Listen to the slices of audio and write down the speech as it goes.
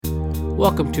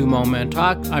Welcome to Moment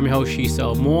Talk. I'm your host,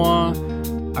 Shiso Moore.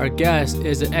 Our guest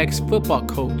is an ex-football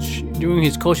coach. During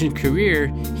his coaching career,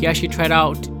 he actually tried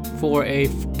out for a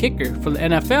kicker for the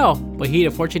NFL, but he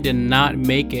unfortunately did not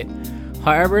make it.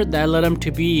 However, that led him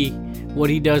to be what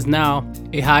he does now,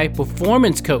 a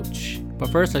high-performance coach. But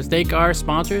first, let's thank our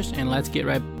sponsors and let's get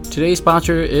right. Today's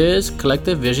sponsor is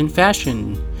Collective Vision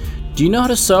Fashion. Do you know how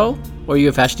to sew, or are you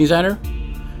a fashion designer?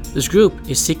 This group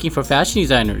is seeking for fashion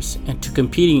designers and to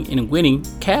competing and winning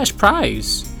cash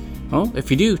prize. Well,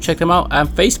 if you do, check them out on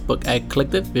Facebook at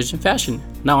Collective Vision Fashion.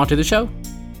 Now on to the show.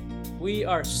 We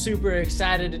are super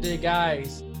excited today,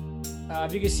 guys.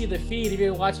 If you can see the feed, if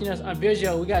you're watching us on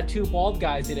visual, we got two bald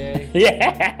guys today.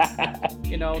 Yeah.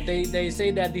 You know, they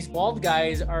say that these bald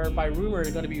guys are, by rumor,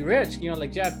 going to be rich. You know,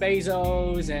 like Jeff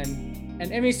Bezos and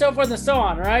I mean, so forth and so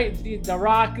on, right? The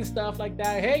Rock and stuff like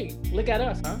that. Hey, look at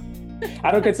us, huh?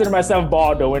 I don't consider myself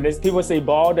bald though. When people say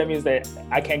bald, that means that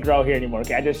I can't grow hair anymore.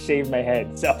 Okay, I just shaved my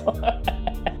head. So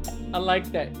I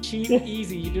like that. Cheap,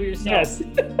 easy. You do it yourself. Yes.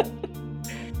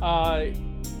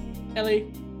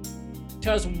 Ellie,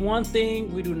 tell us one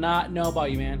thing we do not know about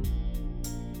you, man.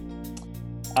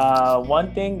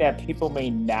 One thing that people may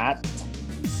not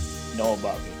know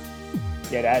about me.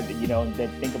 Yeah, that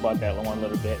think about that one a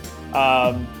little bit.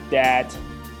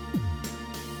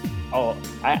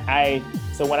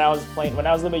 So when I was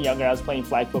a little bit younger, I was playing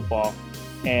flag football,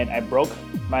 and I broke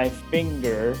my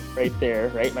finger right there,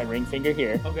 right, my ring finger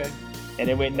here. Okay. And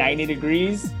it went 90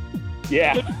 degrees.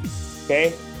 Yeah.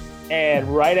 Okay. And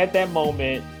right at that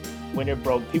moment when it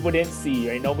broke, people didn't see,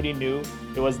 right? Nobody knew.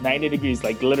 It was 90 degrees,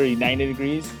 like literally 90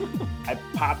 degrees. I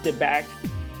popped it back,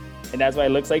 and that's why it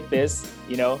looks like this.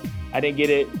 You know, I didn't get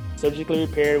it surgically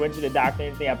repaired. Went to the doctor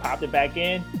and everything. I popped it back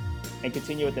in and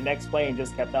continued with the next play and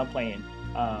just kept on playing.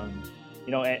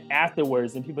 And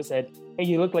afterwards, and people said, "Hey,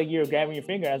 you look like you were grabbing your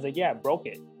finger." I was like, "Yeah, I broke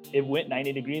it. It went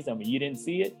 90 degrees on me. You didn't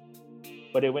see it,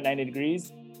 but it went 90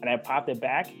 degrees, and I popped it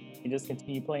back and just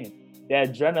continued playing." The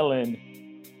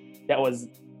adrenaline that was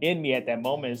in me at that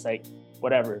moment is like,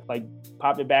 whatever, like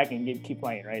popped it back and keep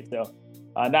playing, right? So,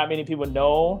 not many people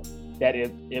know that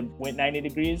it went 90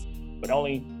 degrees, but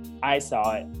only I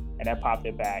saw it, and I popped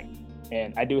it back.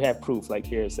 And I do have proof, like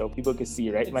here, so people can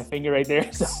see, right? My finger right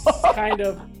there. So. Kind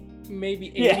of,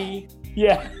 maybe 80.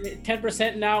 Yeah.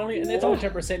 10% now, and it's only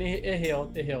 10%. It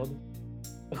healed.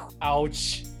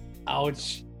 Ouch.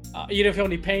 You didn't feel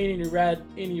any pain, any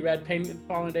red pain the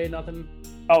following day, nothing?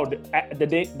 Oh,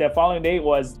 the following day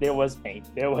there was pain.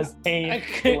 There was pain.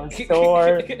 It was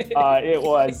sore. It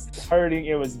was hurting.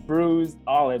 It was bruised.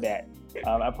 All of that.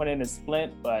 I put in a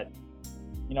splint, but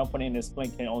putting in a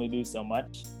splint can only do so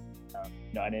much.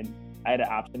 I had an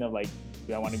option of like,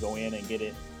 do I want to go in and get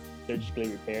it surgically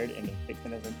repaired and then fix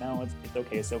it? I said, no, it's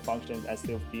okay. It still functions. I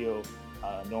still feel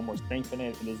no more strength in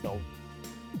it. And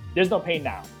there's no pain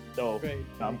now. So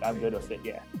I'm good with it.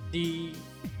 Yeah.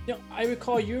 I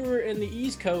recall you were in the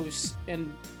East Coast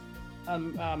in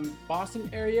Boston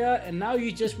area, and now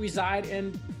you just reside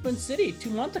in Twin City 2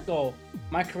 months ago.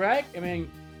 Am I correct? I mean,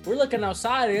 we're looking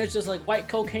outside and it's just like white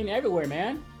cocaine everywhere,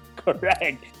 man.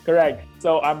 Correct.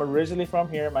 So I'm originally from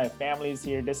here. My family's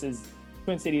here. This is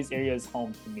Twin Cities area is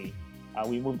home to me.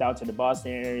 We moved out to the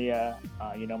Boston area.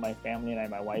 My family and I,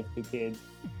 my wife, 2 kids,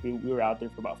 we were out there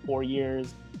for about 4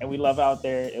 years, and we love out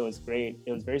there. It was great.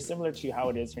 It was very similar to how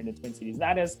it is here in the Twin Cities.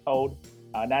 Not as cold,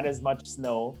 not as much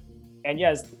snow. And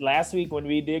yes, last week when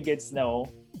we did get snow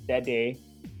that day,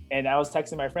 and I was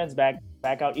texting my friends back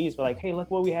out east, we're like, hey, look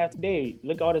what we have today.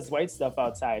 Look at all this white stuff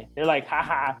outside. They're like,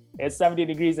 haha, it's 70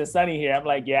 degrees and sunny here. I'm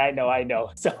like, yeah, I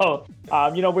know. So,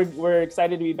 we're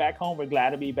excited to be back home. We're glad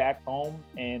to be back home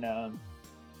and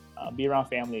be around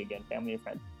family again, family and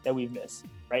friends that we've missed,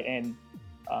 right? And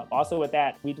also with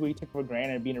that, we took for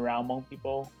granted being around Hmong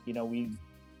people. We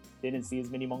didn't see as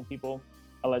many Hmong people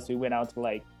unless we went out to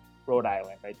like Rhode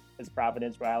Island, right? There's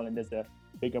Providence, Rhode Island. There's a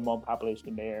bigger Hmong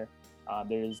population there.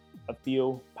 There's a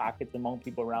few pockets of Hmong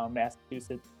people around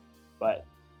Massachusetts, but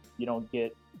you don't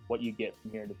get what you get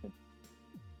from here in the Twin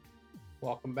Cities.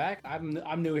 Welcome back.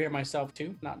 I'm new here myself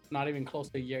too. Not even close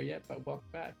to a year yet, but welcome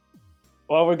back.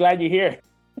 Well, we're glad you're here.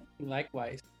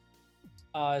 Likewise.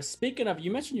 Speaking of,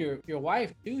 you mentioned your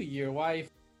wife too. Your wife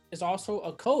is also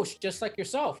a coach, just like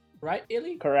yourself, right,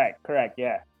 Illy? Correct.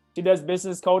 Yeah, she does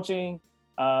business coaching.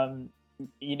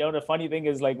 The funny thing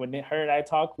is, like, when her and I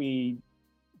talk, we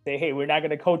say, hey, we're not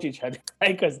going to coach each other,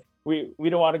 right? Because we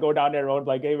don't want to go down that road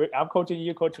like, hey, I'm coaching you,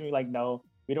 you're coaching me. Like, no,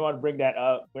 we don't want to bring that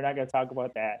up. We're not going to talk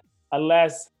about that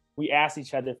unless we ask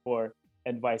each other for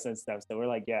advice and stuff. So we're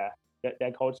like, yeah,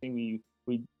 that coaching, we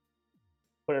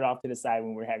put it off to the side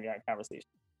when we're having our conversation.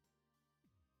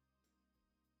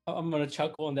 I'm gonna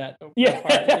chuckle on that Yeah.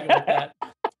 part. Think about that.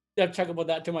 I've chuckled about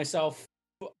that to myself.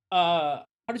 How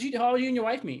did you and your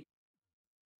wife meet?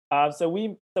 So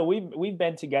we've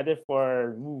been together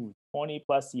for 20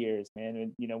 plus years,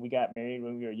 man. And, we got married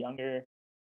when we were younger.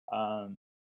 Um,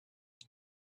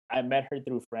 I met her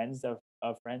through friends of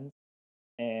friends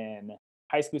and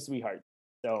high school sweethearts.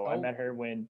 So I Oh, met her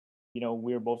when,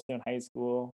 we were both still in high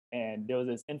school, and there was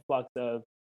this influx of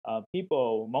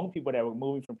people, Hmong people that were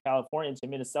moving from California to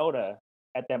Minnesota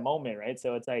at that moment, right?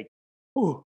 So it's like,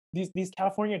 ooh, these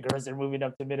California girls are moving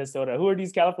up to Minnesota. Who are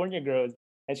these California girls?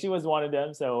 And she was one of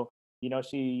them. So,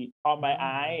 she caught my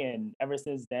eye, mm. and ever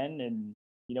since then, and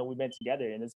we've been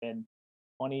together, and it's been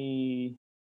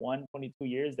 21, 22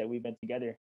 years that we've been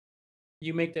together.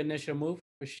 You make the initial move,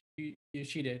 or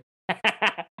she did?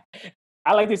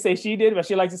 I like to say she did, but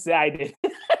she likes to say I did.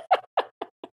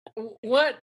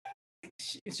 What?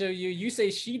 So you say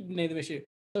she made the issue.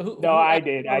 So No, who I asked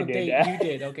did. you on I a did. date? You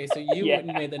did. Okay, so you Yeah.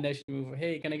 wouldn't made the initial move.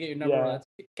 Hey, can I get your number? Yeah. Let's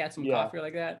get some Yeah. coffee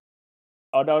like that.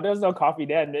 Oh no, there was no coffee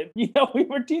then. We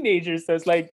were teenagers, so it's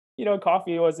like,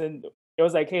 coffee wasn't. It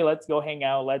was like, hey, let's go hang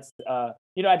out. Let's, at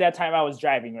that time I was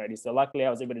driving already, so luckily I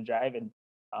was able to drive, and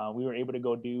we were able to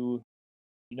go do,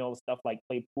 stuff like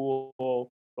play pool,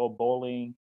 go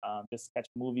bowling, just catch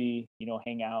a movie,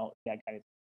 hang out, that kind of.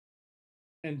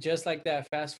 And just like that,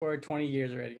 fast forward 20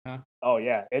 years already, huh? Oh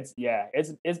it's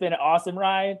been an awesome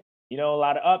ride. A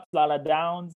lot of ups, a lot of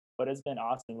downs, but it's been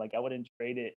awesome. Like I wouldn't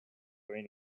trade it for any.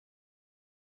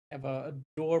 Have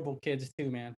adorable kids too,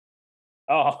 man.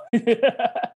 Oh,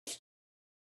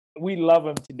 we love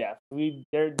them to death.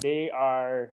 They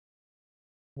are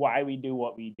why we do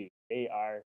what we do. They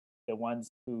are the ones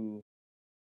who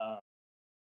um,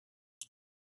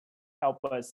 help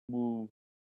us move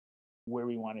where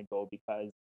we want to go. Because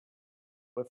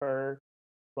with her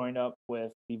growing up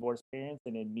with divorced parents,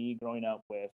 and then me growing up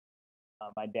with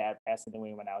my dad passing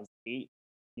away when I was 8,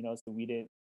 so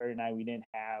her and I, we didn't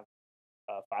have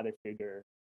a father figure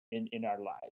in our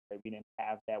lives. Right? We didn't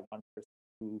have that one person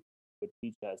who would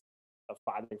teach us a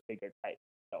father figure type.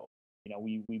 So,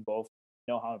 we both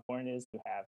know how important it is to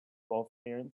have both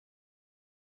parents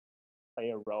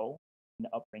play a role in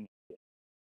the upbringing.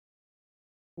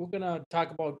 We're gonna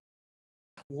talk about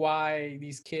why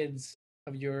these kids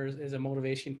of yours is a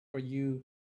motivation for you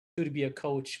to be a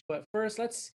coach. But first,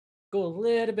 let's go a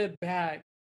little bit back.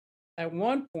 At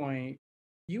one point,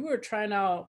 you were trying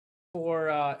out for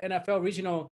NFL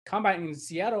regional combine in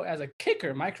Seattle as a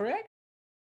kicker. Am I correct?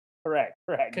 Correct,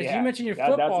 correct. Because you Yeah, mentioned your that's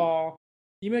football.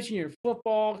 You mentioned your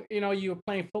football. You were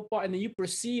playing football, and then you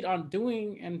proceed on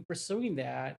doing and pursuing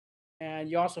that. And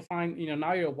you also find,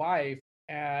 now you're a wife,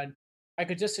 and I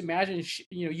could just imagine,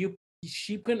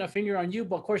 she putting a finger on you,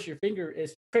 but of course your finger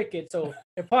is crooked, so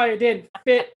it probably didn't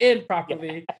fit in yeah.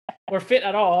 properly or fit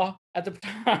at all at the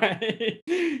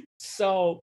time.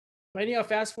 So, but anyhow,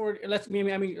 fast forward. Let's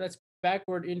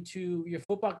backward into your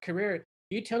football career.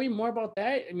 Can you tell me more about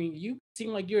that? I mean, you seem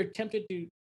like you're tempted to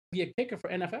be a kicker for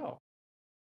NFL.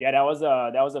 Yeah, that was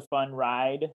a fun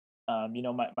ride.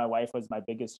 My wife was my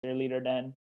biggest cheerleader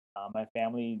then. My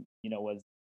family, was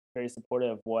very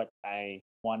supportive of what I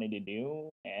wanted to do.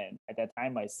 And at that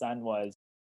time, my son was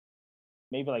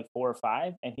maybe like 4 or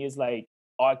 5, and he was like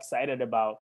all excited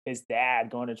about his dad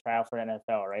going to try out for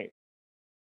NFL, right?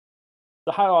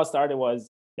 So how it all started was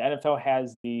the NFL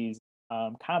has these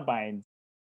combines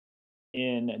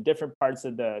in different parts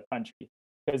of the country,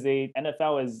 because the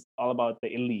NFL is all about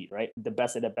the elite, right? The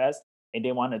best of the best, and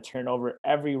they want to turn over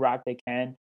every rock they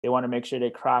can. They want to make sure they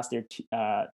cross their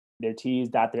T's,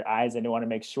 dot their I's, and they want to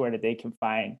make sure that they can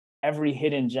find every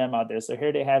hidden gem out there. So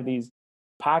here they have these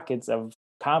pockets of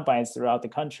combines throughout the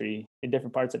country, in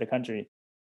different parts of the country.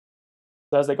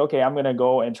 So I was like, okay, I'm gonna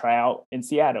go and try out in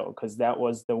Seattle, because that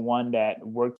was the one that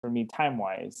worked for me time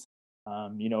wise.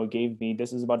 It gave me,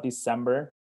 this was about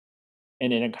December,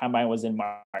 and then the combine was in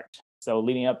March. So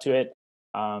leading up to it,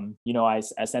 I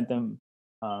sent them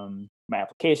my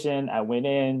application. I went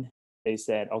in. They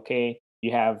said, okay,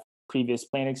 you have previous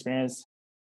playing experience.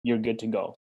 You're good to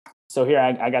go. So here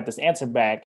I got this answer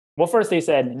back. Well, first they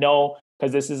said no,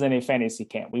 because this isn't a fantasy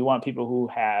camp. We want people who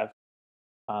have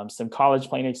some college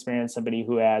playing experience, somebody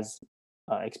who has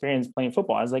experience playing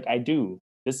football. I was like, I do.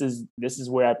 This is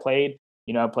where I played.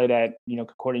 I played at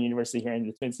Concordia University here in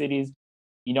the Twin Cities.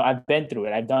 I've been through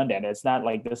it. I've done that. It's not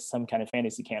like this is some kind of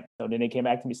fantasy camp. So then they came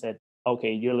back to me and said,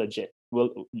 okay, you're legit.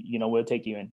 We'll take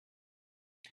you in.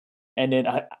 And then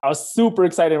I was super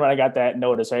excited when I got that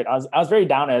notice, right? I was very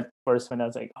down at first when I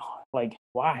was like, oh, like,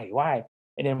 why?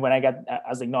 And then when I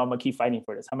was like, no, I'm gonna keep fighting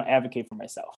for this. I'm gonna advocate for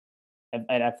myself. And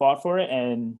I fought for it.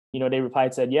 And, they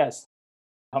replied, said yes.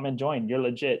 come and join. You're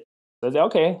legit. So I was like,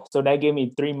 okay. So that gave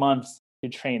me 3 months to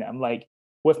train. I'm like,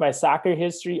 with my soccer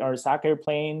history or soccer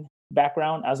playing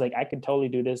background, I was like, I could totally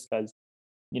do this because,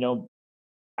 you know,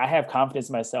 I have confidence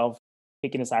in myself,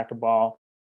 kicking a soccer ball,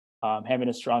 having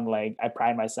a strong leg. I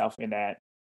pride myself in that.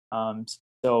 Um,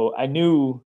 so I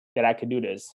knew that I could do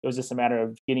this. It was just a matter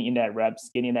of getting in that reps,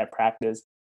 getting that practice,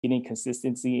 getting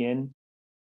consistency in,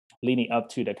 leading up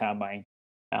to the combine.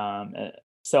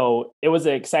 So it was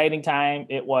an exciting time.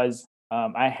 It was,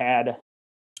 I had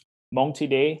Mong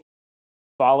today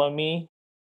follow me,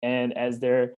 and as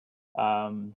their,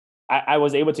 I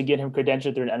was able to get him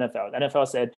credentialed through the NFL. The NFL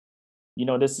said,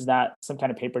 this is not some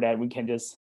kind of paper that we can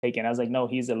just take in. I was like, no,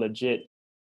 he's a legit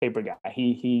paper guy.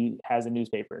 He has a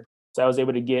newspaper. So I was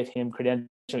able to get him credentialed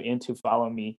in to follow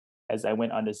me as I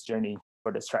went on this journey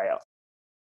for this tryout.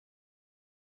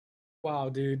 Wow,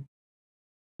 dude.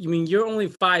 You mean you're only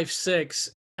 5'6"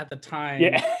 at the time?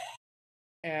 Yeah.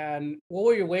 And what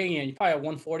were you weighing in? You probably at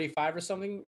 145 or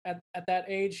something at that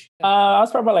age? I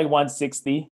was probably like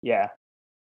 160. Yeah.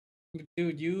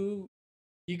 Dude, you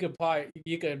could probably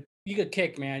you could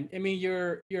kick, man. I mean,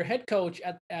 your head coach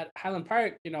at Highland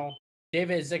Park,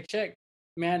 David Zichek,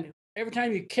 man. Every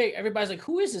time you kick, everybody's like,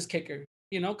 "Who is this kicker?"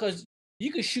 Because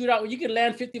you could shoot out, you could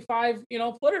land 55,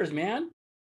 footers, man.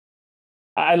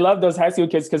 I love those high school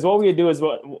kids because what we would do is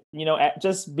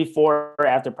just before or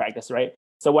after practice, right?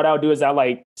 So what I'll do is I'll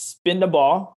like spin the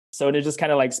ball so it just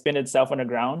kind of like spin itself on the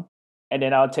ground, and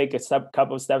then I'll take a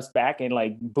couple of steps back and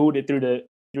like boot it through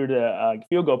the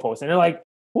field goal post, and they're like,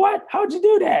 "What? How'd you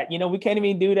do that? We can't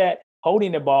even do that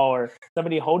holding the ball or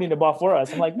somebody holding the ball for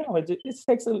us." I'm like, "No, it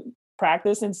takes a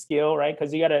practice and skill, right?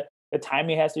 Because the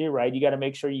timing has to be right. You got to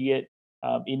make sure you get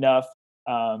enough."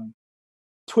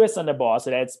 Twist on the ball so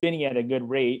that it's spinning at a good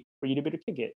rate for you to be able to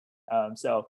kick it.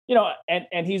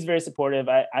 And he's very supportive.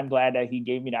 I'm glad that he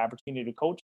gave me the opportunity to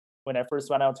coach. When I first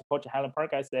went out to coach at Highland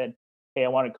Park, I said, "Hey, I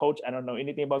want to coach. I don't know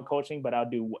anything about coaching, but I'll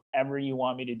do whatever you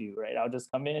want me to do, right? I'll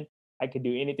just come in. I can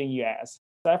do anything you ask."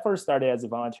 So I first started as a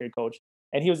volunteer coach,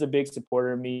 and he was a big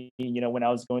supporter of me. When I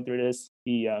was going through this,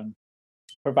 he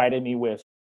provided me with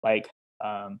like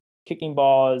kicking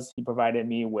balls. He provided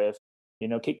me with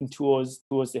kicking tools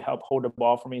to help hold the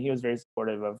ball for me. He was very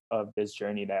supportive of this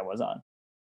journey that I was on.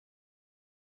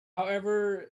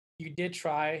 However, you did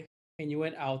try and you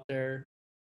went out there,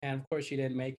 and of course you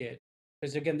didn't make it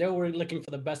because again they were looking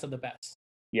for the best of the best.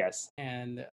 Yes.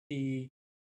 And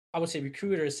I would say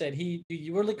recruiter said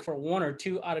you were looking for one or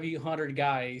two out of 100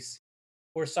 guys.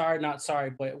 We're sorry, not sorry,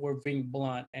 but we're being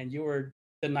blunt, and you were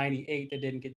the 98 that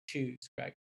didn't get to choose,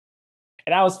 correct?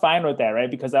 And I was fine with that, right?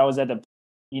 Because I was I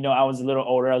was a little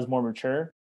older, I was more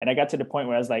mature. And I got to the point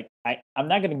where I was like, I'm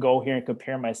not going to go here and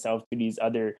compare myself to these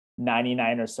other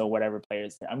 99 or so whatever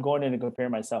players. I'm going in to compare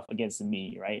myself against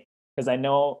me, right? Because I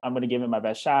know I'm going to give it my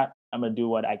best shot. I'm going to do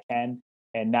what I can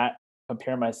and not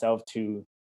compare myself to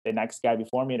the next guy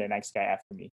before me, the next guy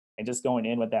after me. And just going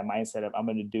in with that mindset of I'm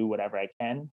going to do whatever I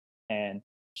can and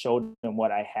show them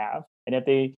what I have. And if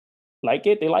they like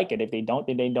it, they like it. If they don't,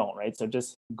 then they don't, right? So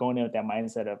just going in with that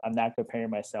mindset of I'm not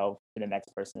comparing myself to the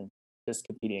next person, just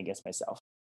competing against myself.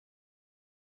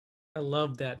 I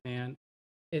love that, man.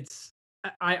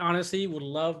 I honestly would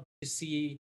love to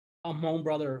see a Hmong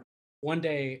brother one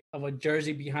day of a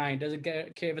jersey behind. Doesn't care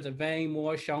if it's a Vang,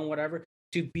 Moore, Sean, whatever,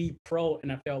 to be pro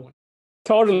NFL one.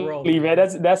 Totally, man.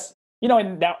 That's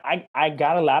and that I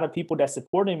got a lot of people that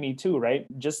supported me too, right?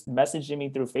 Just messaging me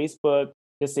through Facebook,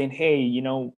 just saying, "Hey,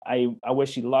 I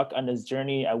wish you luck on this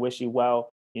journey. I wish you well.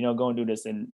 Go and do this."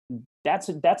 And that's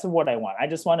what I want. I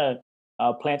just want to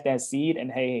plant that seed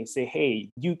and say, "Hey,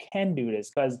 you can do this."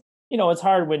 Because it's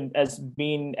hard when as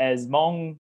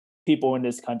Hmong people in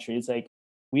this country, it's like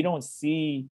we don't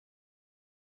see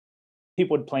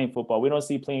people playing football. We don't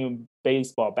see playing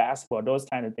baseball, basketball, those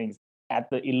kind of things at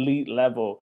the elite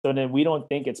level. So then we don't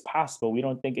think it's possible. We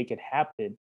don't think it could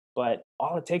happen. But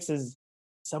all it takes is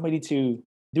somebody to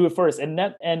do it first. And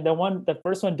the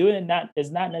first one doing it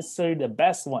is not necessarily the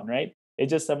best one, right?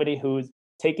 It's just somebody who's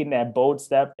taking that bold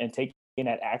step and taking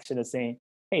that action of saying,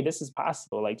 "Hey, this is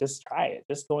possible. Like, just try it.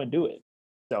 Just go and do it."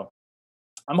 So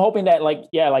I'm hoping that, like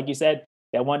you said,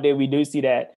 that one day we do see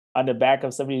that on the back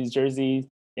of somebody's jersey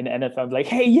in the NFL, like,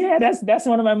 "Hey, yeah, that's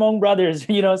one of my Hmong brothers,"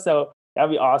 so that'd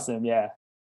be awesome. Yeah.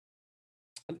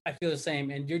 I feel the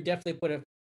same, and you're definitely put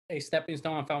a stepping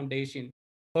stone foundation.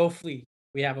 Hopefully,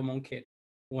 we have a Hmong kid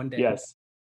one day. Yes.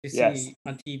 To Yes. see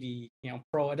on TV,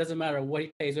 pro. It doesn't matter what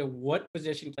he plays or what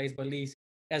position he plays, but at least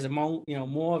as a Hmong,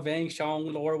 Moore, Vang,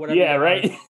 Sean, Lord, whatever. Yeah.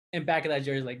 Right. And back of that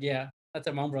jersey, like, yeah, that's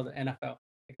a Hmong brother NFL.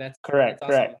 Like that's Correct.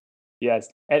 awesome. Yes.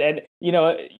 And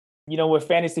with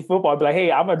fantasy football, I'd be like,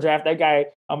 hey, I'm gonna draft that guy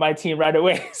on my team right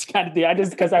away. It's kind of thing. I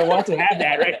just because I want to have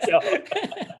that, right?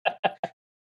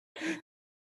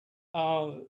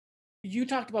 So you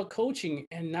talked about coaching,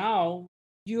 and now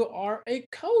you are a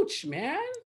coach, man.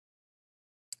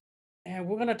 And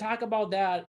we're gonna talk about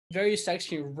that very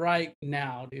section right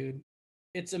now, dude.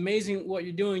 It's amazing what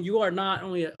you're doing. You are not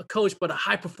only a coach, but a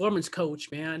high performance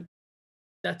coach, man.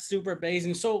 That's super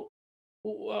amazing. So,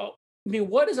 well, I mean,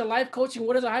 what is a life coach and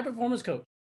what is a high performance coach?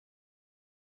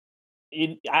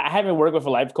 I haven't worked with a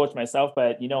life coach myself,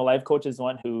 but a life coach is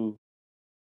one who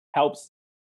helps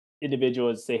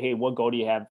individuals say, hey, what goal do you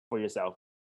have for yourself?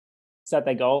 Set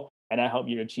that goal, and I help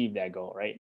you achieve that goal,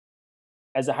 right?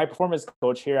 As a high performance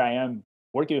coach, here I am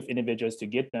working with individuals to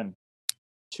get them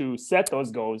to set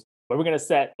those goals, but we're going to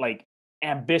set like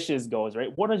ambitious goals, right?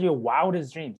 What are your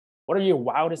wildest dreams? What are your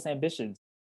wildest ambitions?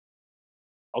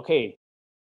 Okay,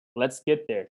 let's get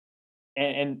there.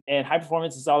 And high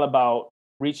performance is all about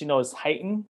reaching those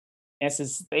heightened and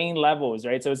sustained levels,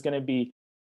 right? So it's going to be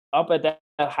up at that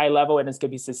high level, and it's going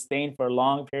to be sustained for a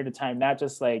long period of time, not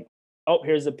just like, oh,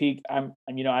 here's a peak. I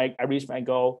reached my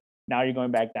goal. Now you're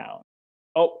going back down.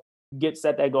 Oh,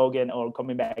 set that goal again, or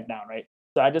coming back down, right?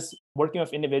 So I just working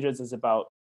with individuals is about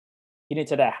getting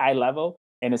to that high level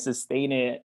and to sustain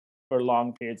it for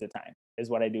long periods of time is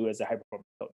what I do as a high performance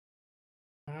coach.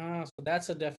 So that's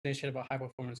a definition of a high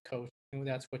performance coach, and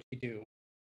that's what you do.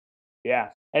 Yeah,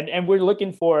 and we're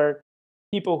looking for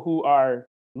people who are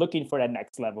looking for that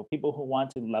next level, people who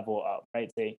want to level up,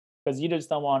 right? Say, because you just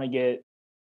don't want to get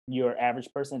your average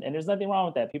person, and there's nothing wrong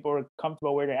with that. People are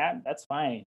comfortable where they're at, that's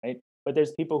fine, right? But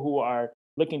there's people who are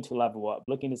looking to level up,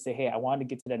 looking to say, hey, I want to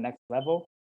get to the next level.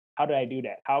 How do I do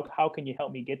that? How can you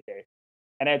help me get there?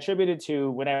 And I attribute it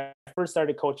to when I first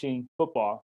started coaching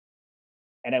football,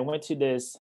 and I went to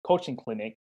this coaching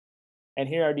clinic, and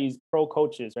here are these pro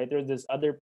coaches, right? There's this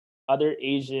other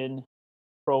Asian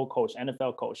pro coach,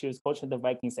 NFL coach. She was coaching the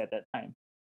Vikings at that time.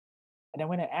 And I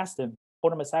went and asked him,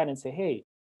 pulled him aside and say, hey,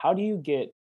 how do you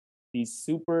get these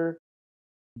super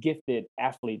gifted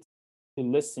athletes to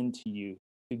listen to you,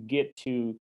 to get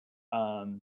to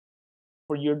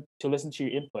to listen to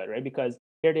your input, right? Because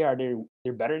here they are,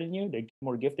 they're better than you, they're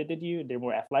more gifted than you, they're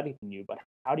more athletic than you. But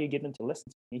how do you get them to listen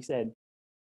to you? He said,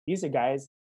 these are guys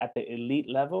at the elite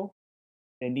level.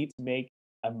 They need to make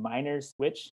a minor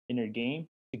switch in their game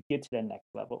to get to the next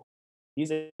level.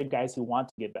 These are the guys who want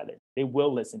to get better. They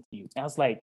will listen to you. And I was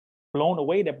like blown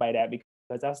away by that,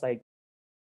 because I was like,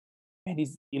 man,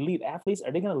 these elite athletes,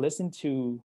 are they going to listen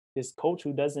to this coach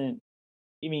who doesn't,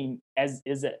 as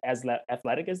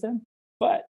athletic as them,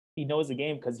 but he knows the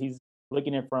game because he's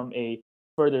looking at it from a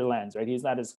further lens, right? He's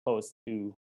not as close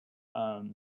to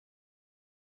um,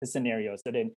 the scenario,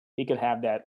 so then he could have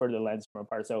that further lens from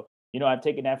apart. So I've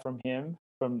taken that from him.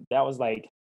 From that was like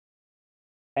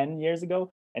 10 years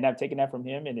ago, and I've taken that from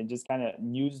him and then just kind of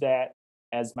used that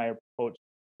as my approach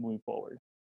moving forward.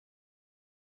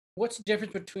 What's the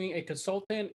difference between a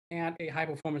consultant and a high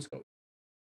performance coach?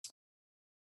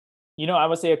 I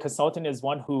would say a consultant is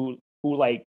one who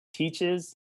like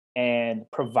teaches and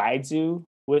provides you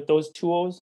with those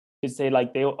tools. To say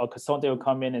like a consultant will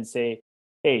come in and say,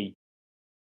 hey,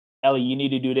 Ellie, you need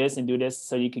to do this and do this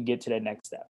so you can get to that next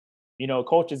step. A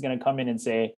coach is going to come in and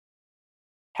say,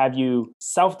 have you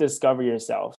self-discover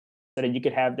yourself so that you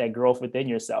could have that growth within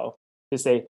yourself to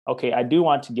say, okay, I do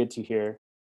want to get to here.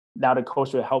 Now the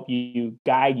coach will help you,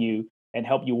 guide you, and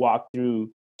help you walk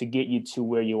through to get you to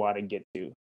where you want to get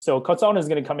to. So a consultant is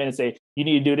going to come in and say, you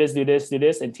need to do this, do this, do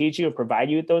this, and teach you and provide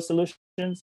you with those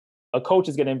solutions. A coach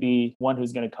is going to be one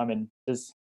who's going to come and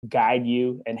just guide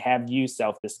you and have you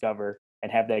self-discover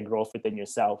and have that growth within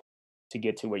yourself to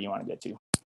get to where you want to get to.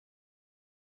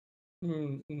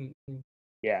 Mm-hmm.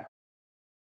 Yeah.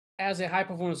 As a high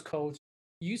performance coach,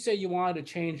 you say you wanted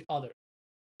to change others,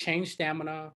 change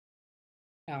stamina,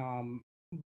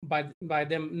 by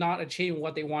them not achieving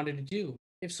what they wanted to do.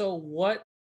 If so,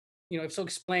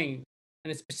 explain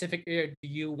in a specific area do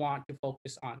you want to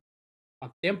focus on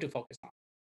them to focus on?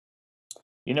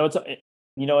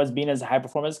 As being as a high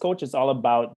performance coach, it's all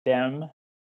about them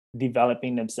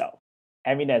developing themselves,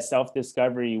 having that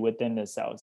self-discovery within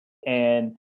themselves.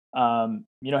 And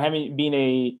being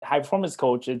a high performance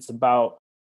coach, it's about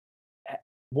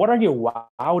what are your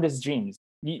wildest dreams?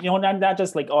 Not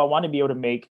just like, oh, I want to be able to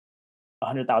make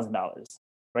 $100,000,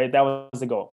 right? That was the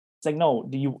goal. It's like, no,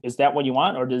 is that what you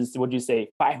want, or would you say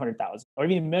 500,000 or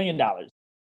even $1 million,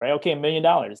 right? Okay, $1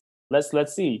 million.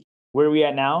 Let's see where are we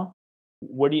at now.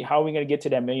 How are we going to get to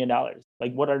that $1 million?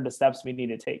 Like, what are the steps we need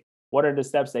to take? What are the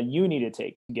steps that you need to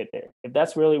take to get there? If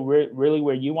that's really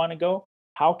where you want to go,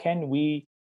 how can we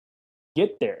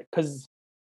get there. Because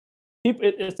people,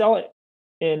 it's all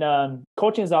in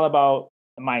coaching is all about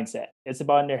mindset. It's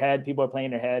about in their head. People are playing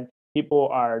in their head. People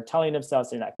are telling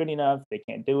themselves they're not good enough, they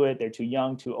can't do it, they're too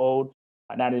young, too old,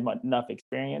 not enough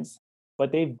experience.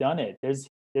 But they've done it. There's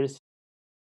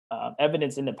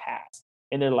evidence in the past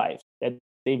in their life that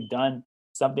they've done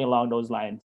something along those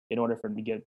lines in order for them to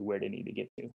get to where they need to get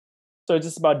to. So it's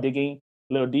just about digging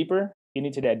a little deeper,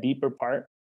 getting to that deeper part,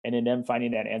 and then them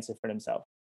finding that answer for themselves.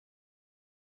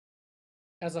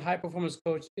 As a high performance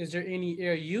coach, is there any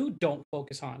area you don't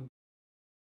focus on?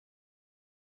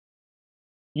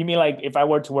 You mean like if I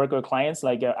were to work with clients,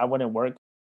 like I wouldn't work?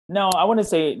 No, I wouldn't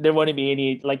say there wouldn't be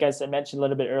any. Like I said, mentioned a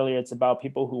little bit earlier, it's about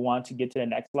people who want to get to the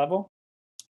next level,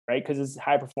 right? Because it's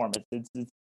high performance.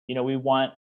 We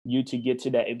want you to get to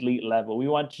that elite level. We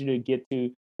want you to get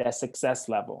to that success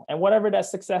level, and whatever that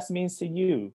success means to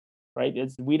you, right?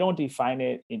 We don't define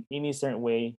it in any certain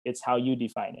way. It's how you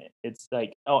define it. It's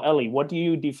like, oh, Ellie,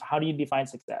 how do you define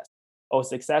success? Oh,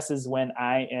 success is when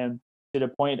I am to the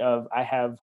point of I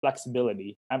have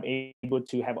flexibility. I'm able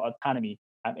to have autonomy.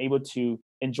 I'm able to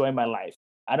enjoy my life.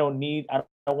 I don't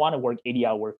want to work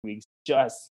 80-hour work weeks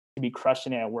just to be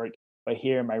crushing it at work, but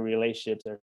here my relationships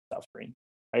are suffering.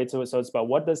 Right. So it's about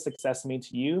what does success mean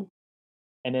to you?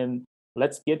 And then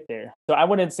let's get there. So I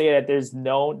wouldn't say that there's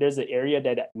an area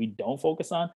that we don't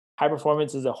focus on. High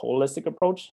performance is a holistic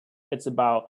approach. It's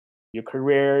about your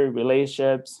career,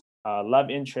 relationships, love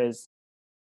interests,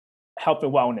 health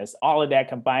and wellness, all of that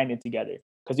combined and together.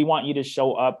 Because we want you to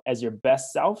show up as your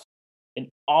best self in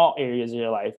all areas of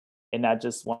your life and not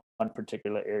just one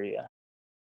particular area.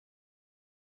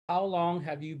 How long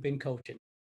have you been coaching?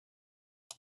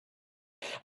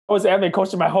 I've been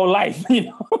coaching my whole life,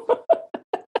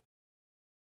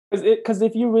 Because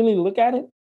if you really look at it,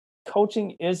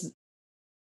 coaching it's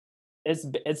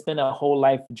been a whole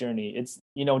life journey. It's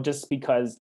just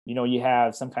because you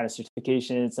have some kind of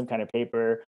certification, some kind of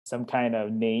paper, some kind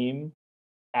of name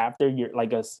after your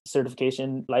like a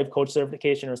certification, life coach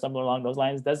certification or something along those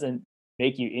lines doesn't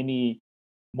make you any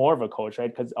more of a coach,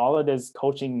 right? Because all of this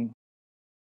coaching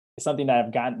is something that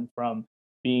I've gotten from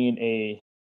being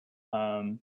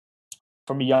um,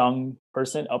 from a young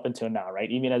person up until now, right?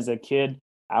 Even as a kid,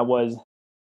 I was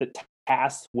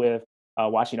tasked with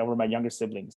watching over my younger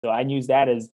siblings. So I use that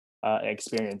as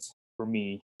experience for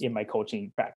me in my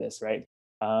coaching practice, right?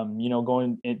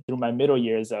 Going through my middle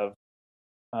years of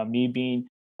me being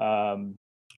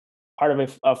part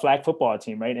of a flag football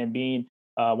team, right? And being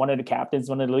one of the captains,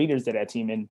 one of the leaders of that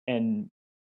team, and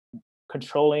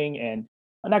controlling and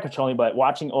not controlling, but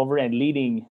watching over and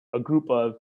leading a group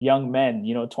of young men,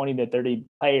 20 to 30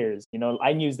 players.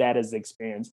 I use that as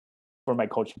experience for my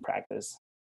coaching practice.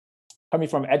 Coming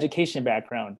from education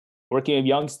background, working with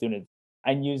young students,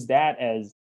 I use that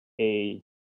as a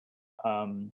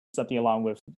something along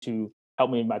with to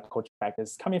help me in my coaching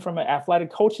practice. Coming from an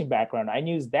athletic coaching background, I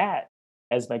use that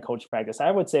as my coaching practice. I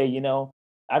would say,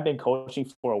 I've been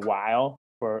coaching for a while,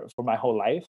 for my whole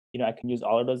life. I can use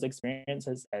all of those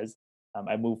experiences as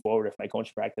I move forward with my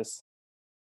coaching practice.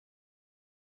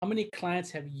 How many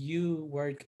clients have you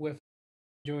worked with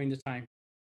during this time?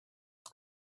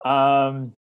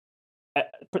 Um,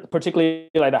 Particularly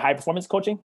like the high performance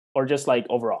coaching, or just like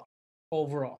overall?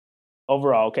 Overall.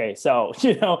 Overall, okay. So,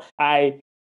 I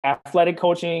athletic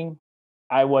coaching,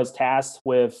 I was tasked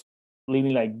with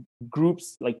leading like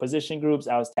groups, like position groups.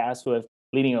 I was tasked with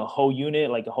leading a whole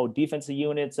unit, like a whole defensive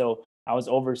unit. So I was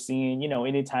overseeing,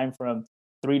 anytime from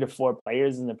 3 to 4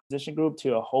 players in the position group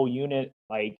to a whole unit,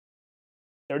 like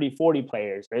 30, 40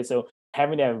 players, right? So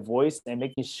having that voice and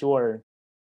making sure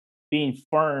being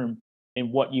firm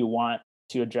in what you want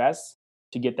to address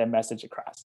to get that message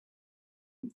across.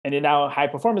 And then now high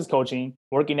performance coaching,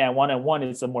 working at one-on-one,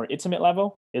 it's a more intimate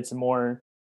level. It's more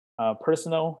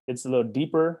personal. It's a little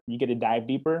deeper. You get to dive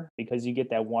deeper because you get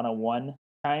that one-on-one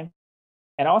time.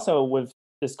 And also with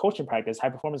this coaching practice, high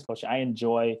performance coaching, I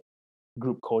enjoy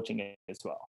group coaching as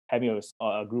well. Having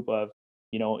a group of,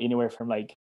 anywhere from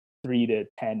like 3 to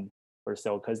 10 or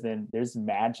so, because then there's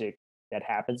magic that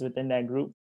happens within that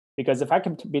group. Because if I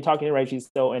can be talking to Reggie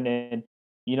still, and then,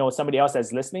 somebody else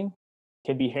that's listening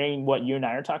can be hearing what you and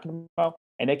I are talking about,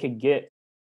 and they can get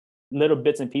little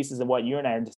bits and pieces of what you and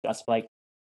I are discussing, like,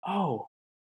 oh,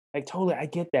 like totally, I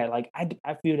get that. Like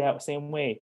I feel that same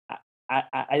way.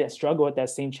 I struggle with that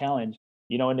same challenge,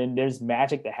 and then there's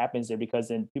magic that happens there because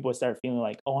then people start feeling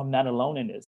like, oh, I'm not alone in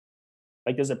this.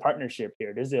 Like there's a partnership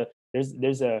here. There's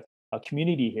a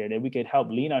community here that we could help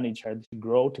lean on each other to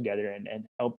grow together and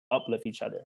help uplift each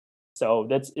other. So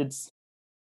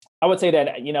I would say that,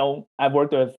 I've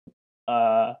worked with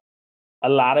a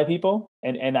lot of people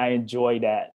and I enjoy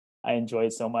that I enjoy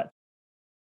it so much.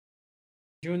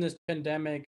 During this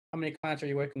pandemic, how many clients are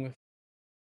you working with?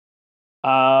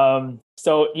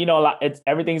 So it's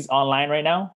everything's online right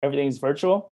now. Everything's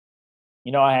virtual.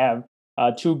 I have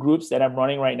two groups that I'm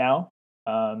running right now,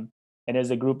 and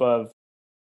there's a group of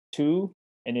two,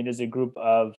 and then there's a group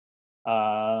of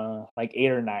like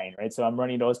 8 or 9, right? So I'm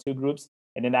running those two groups,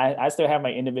 and then I still have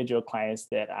my individual clients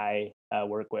that I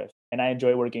work with, and I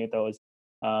enjoy working with those.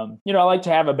 I like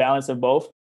to have a balance of both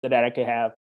so that I could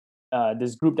have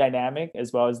this group dynamic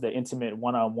as well as the intimate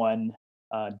one-on-one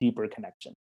deeper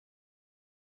connection.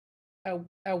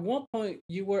 At one point,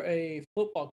 you were a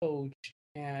football coach,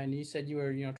 and you said you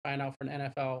were, trying out for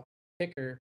an NFL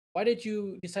kicker. Why did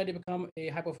you decide to become a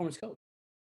high performance coach?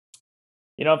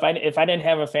 If I didn't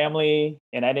have a family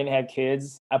and I didn't have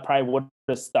kids, I probably would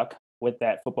have stuck with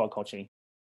that football coaching.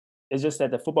 It's just that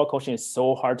the football coaching is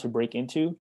so hard to break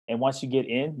into, and once you get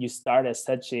in, you start at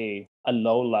such a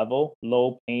low level,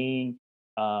 low paying,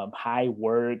 high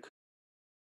work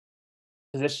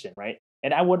position, right?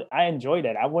 And I enjoy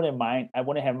that. I wouldn't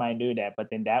have mind doing that, but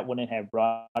then that wouldn't have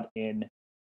brought in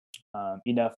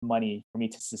enough money for me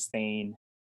to sustain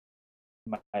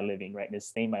my living, right? And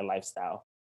sustain my lifestyle.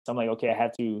 So I'm like, okay, I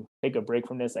have to take a break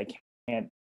from this. I can't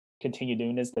continue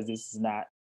doing this because this is not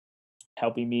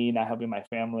helping me, not helping my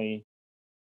family.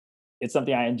 It's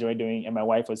something I enjoy doing, and my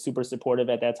wife was super supportive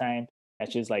at that time.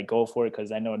 And she was like, "Go for it,"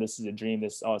 because I know this is a dream.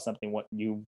 This is all something what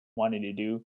you wanted to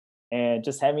do, and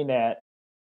just having that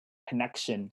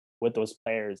connection with those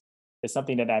players is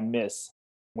something that I miss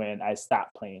when I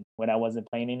stopped playing, when I wasn't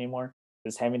playing anymore.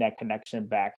 Just having that connection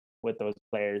back with those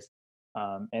players,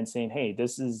 and saying, "Hey,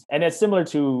 this is," and it's similar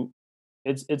to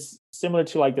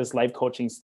like this life coaching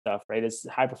stuff, right? It's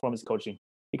high performance coaching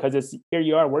because it's here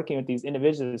you are working with these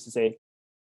individuals to say,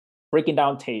 breaking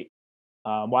down tape,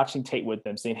 watching tape with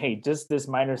them, saying, "Hey, just this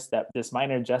minor step, this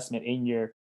minor adjustment in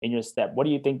your step. What do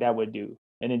you think that would do?"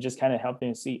 And then just kind of help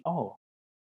them see, "Oh,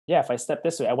 yeah, if I step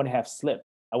this way, I wouldn't have slipped.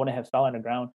 I wouldn't have fell on the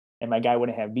ground, and my guy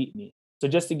wouldn't have beat me." So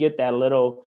just to get that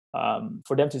little,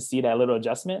 for them to see that little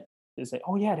adjustment, to say,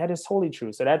 "Oh yeah, that is totally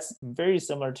true." So that's very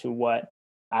similar to what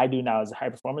I do now as a high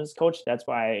performance coach. That's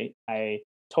why I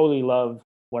totally love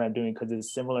what I'm doing because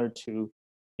it's similar to,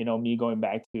 me going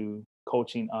back to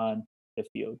coaching on the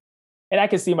field. And I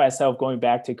can see myself going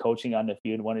back to coaching on the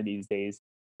field one of these days.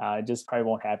 It just probably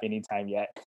won't happen anytime yet.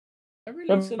 That relates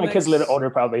When to the my kid's a little next. older,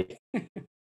 probably.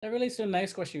 That relates to the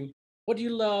next question. What do you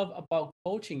love about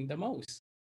coaching the most?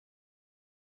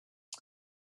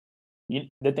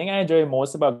 The thing I enjoy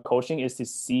most about coaching is to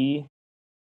see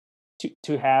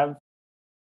to have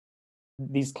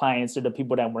these clients or the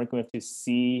people that I'm working with to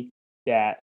see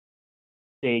that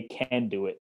they can do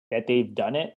it, that they've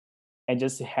done it, and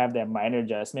just to have that minor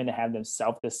adjustment and have them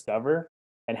self-discover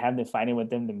and have them find it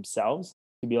within themselves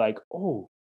to be like, oh,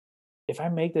 if I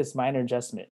make this minor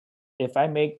adjustment, if I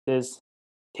make this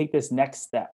take this next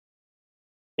step,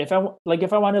 if I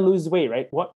want to lose weight, right?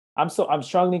 I'm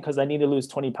struggling because I need to lose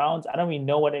 20 pounds. I don't even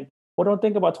know well, don't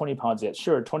think about 20 pounds yet.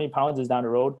 Sure, 20 pounds is down the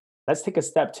road. Let's take a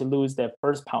step to lose that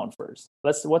first pound first.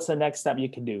 What's the next step you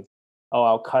can do? Oh,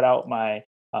 I'll cut out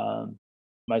um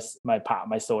my pop,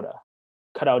 my soda,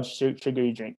 cut out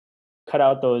sugary drink, cut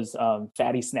out those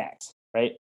fatty snacks,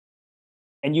 right?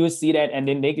 And you would see that, and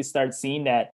then they could start seeing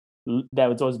that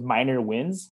those minor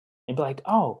wins and be like,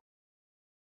 oh,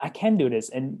 I can do this,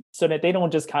 and so that they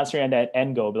don't just concentrate on that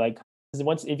end goal. But like, 'cause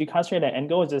once if you concentrate on that end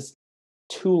goal, it's just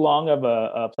too long of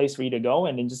a place for you to go,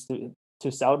 and then just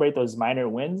to celebrate those minor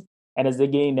wins. And as they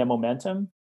gain that momentum,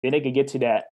 then they could get to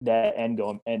that end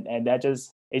goal, and that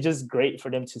just it's just great for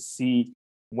them to see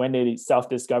when they self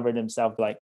discover themselves,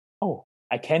 like, oh,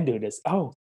 I can do this.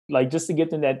 Oh, like just to get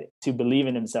them that to believe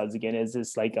in themselves again is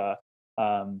just like a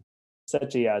um,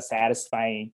 such a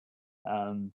satisfying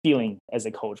feeling as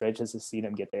a coach, right? Just to see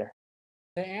them get there.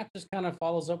 The answer kind of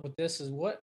follows up with this: is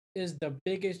what is the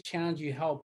biggest challenge you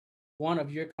help one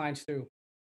of your clients through?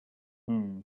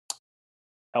 Hmm.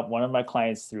 Help one of my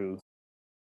clients through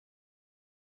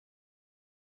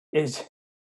is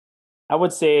I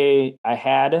would say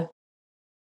I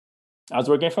was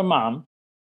working for mom,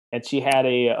 and she had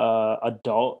a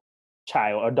adult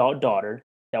daughter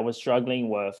that was struggling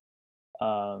with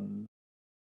um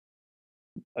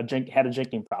a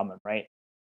drinking problem, right?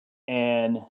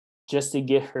 And just to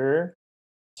get her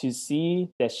to see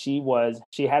that she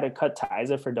had to cut ties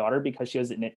with her daughter because she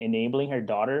was enabling her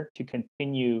daughter to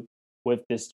continue with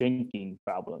this drinking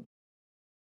problem.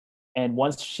 And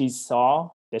once she saw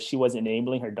that she was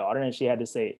enabling her daughter, and she had to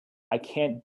say, I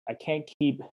can't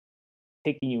keep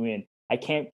taking you in. I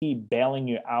can't keep bailing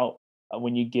you out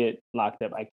when you get locked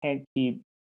up. I can't keep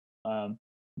um,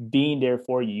 being there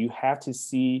for you. You have to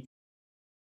see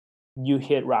you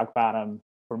hit rock bottom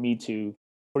for you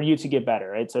to get better,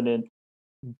 right? So then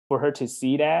for her to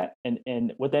see that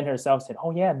and within herself said,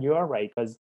 oh yeah, you are right,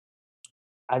 because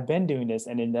I've been doing this.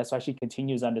 And then that's why she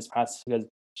continues on this process, because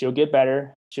she'll get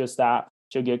better, she'll stop,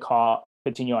 she'll get caught,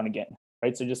 continue on again,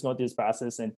 right? So just go through this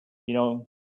process. And, you know,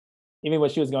 even when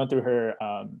she was going through her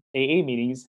AA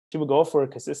meetings, she would go for a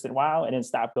consistent while and then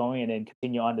stop going and then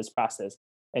continue on this process.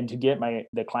 And to get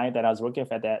the client that I was working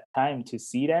with at that time to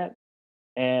see that,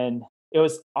 and it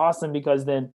was awesome, because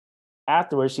then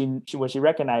afterwards she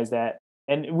recognized that,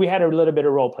 and we had a little bit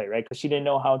of role play, right? Because she didn't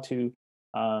know how to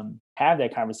have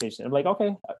that conversation. I'm like,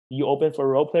 okay, you open for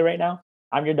role play right now?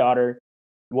 I'm your daughter.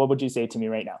 What would you say to me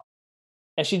right now?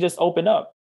 And she just opened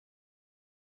up,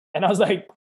 and I was like,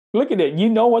 look at it. You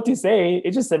know what to say.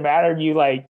 It's just a matter of you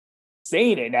like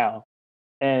saying it now.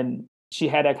 And she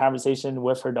had that conversation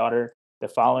with her daughter the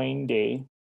following day.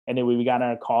 And then we got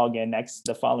on a call again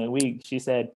the following week. She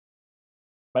said,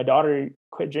 my daughter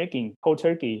quit drinking cold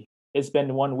turkey. It's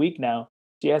been 1 week now.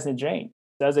 She hasn't drank.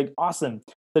 So I was like, awesome.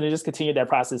 So they just continued that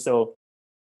process. So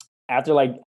after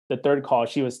like the third call,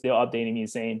 she was still updating me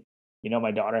saying, you know,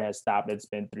 my daughter has stopped. It's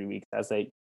been 3 weeks. I was like,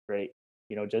 great.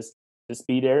 You know, just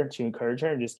be there to encourage her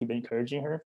and just keep encouraging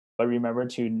her. But remember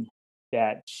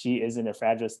that she is in a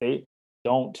fragile state.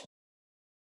 Don't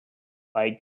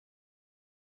like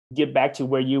get back to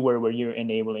where you were, where you're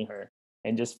enabling her.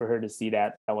 And just for her to see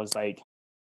that was like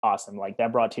awesome. Like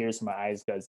that brought tears to my eyes,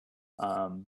 because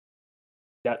that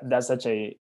was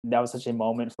such a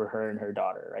moment for her and her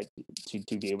daughter, right?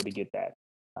 To be able to get that,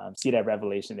 see that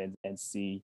revelation and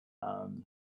see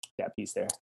that piece there.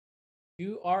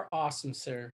 You are awesome,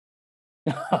 sir.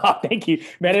 Thank you,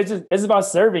 man. It's about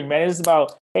serving, man. It's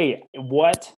about, hey,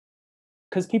 what?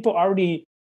 Because people already,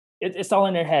 it's all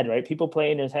in their head, right? People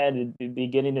play in their head and they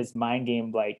get in this mind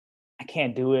game like, I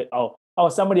can't do it. Oh,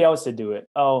 somebody else should do it.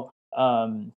 Oh,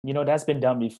 you know, that's been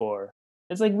done before.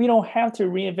 It's like, we don't have to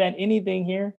reinvent anything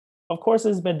here. Of course,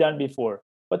 it's been done before.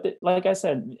 But like I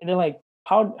said, and they're like,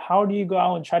 how do you go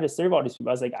out and try to serve all these people?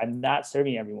 I was like, I'm not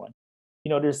serving everyone. You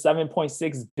know, there's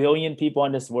 7.6 billion people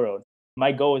in this world.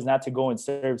 My goal is not to go and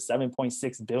serve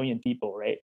 7.6 billion people,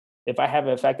 right? If I have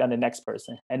an effect on the next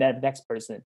person and that next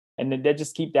person, and then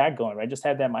just keep that going, right? Just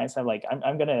have that mindset, like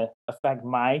I'm gonna affect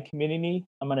my community.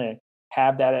 I'm gonna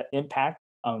have that impact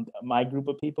on my group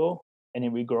of people, and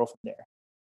then we grow from there.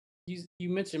 You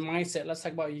mentioned mindset. Let's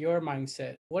talk about your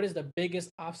mindset. What is the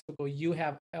biggest obstacle you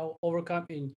have overcome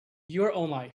in your own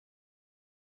life?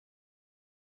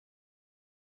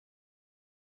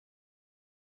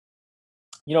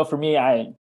 You know, for me,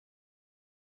 I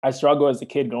struggled as a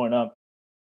kid growing up.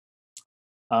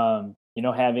 You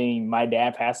know, having my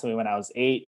dad pass away when I was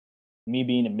 8, me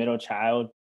being a middle child,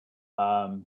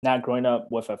 not growing up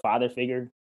with a father figure,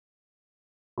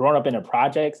 growing up in the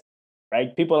projects,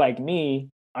 right? People like me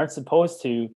aren't supposed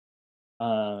to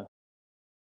have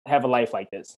a life like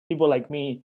this. People like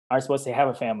me aren't supposed to have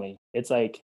a family. It's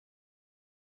like,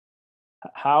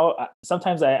 how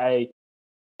sometimes I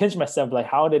pinch myself, like,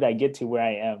 how did I get to where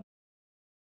I am?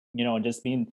 You know, just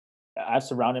I've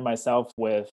surrounded myself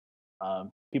with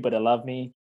people that love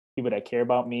me, people that care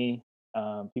about me,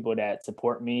 people that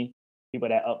support me, people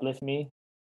that uplift me.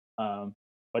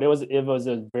 But it was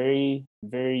a very,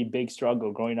 very big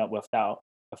struggle growing up without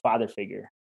a father figure,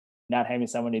 not having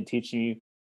someone to teach me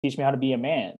how to be a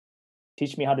man,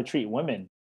 teach me how to treat women,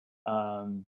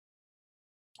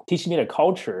 teach me the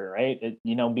culture, right?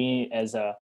 You know, being as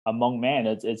a Hmong man,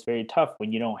 it's very tough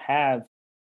when you don't have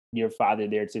your father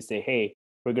there to say, hey,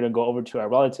 we're going to go over to our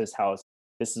relative's house.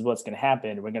 This is what's going to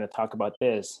happen. We're going to talk about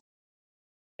this.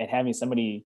 And having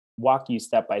somebody walk you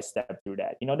step by step through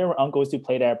that. You know, there were uncles who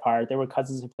played that part. There were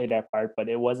cousins who played that part, but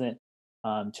it wasn't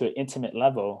to an intimate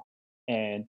level.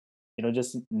 And, you know,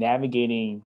 just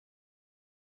navigating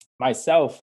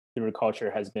myself through a culture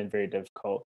has been very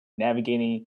difficult.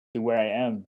 Navigating to where I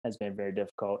am has been very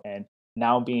difficult. And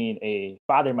now being a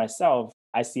father myself,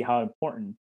 I see how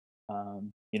important,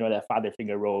 you know, that father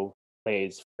figure role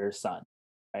plays for your son,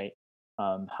 right?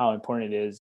 How important it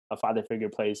is a father figure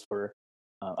plays for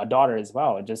a daughter as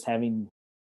well. Just having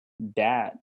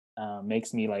that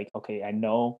makes me like, okay, I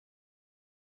know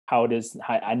how it is.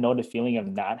 I know the feeling of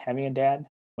not having a dad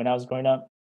when I was growing up.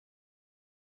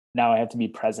 Now I have to be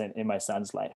present in my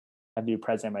son's life. I have to be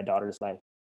present in my daughter's life,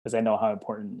 because I know how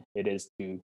important it is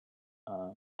to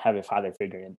have a father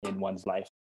figure in one's life.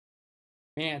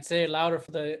 Man, say it louder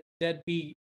for the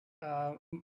deadbeat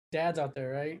dads out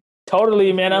there, right?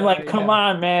 Totally, man. I'm like, come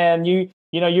on, man. You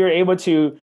know, you're able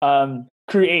to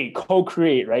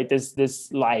co-create, right?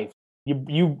 This life.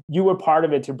 You were part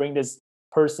of it to bring this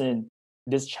person,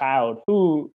 this child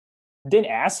who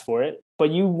didn't ask for it, but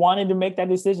you wanted to make that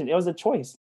decision. It was a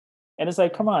choice. And it's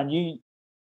like, come on,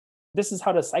 this is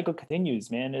how the cycle continues,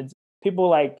 man. It's people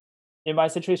like in my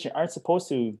situation aren't supposed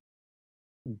to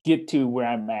get to where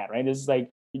I'm at, right? It's like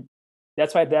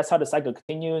that's how the cycle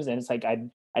continues. And it's like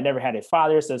I never had a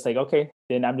father, so it's like, okay,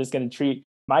 then I'm just gonna treat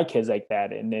my kids like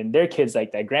that, and then their kids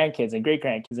like that, grandkids and great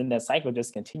grandkids, and that cycle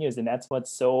just continues. And that's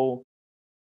what's so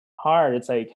hard. It's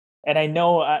like, and I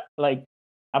know like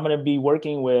I'm gonna be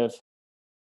working with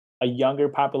a younger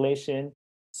population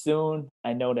soon.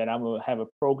 I know that I'm gonna have a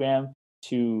program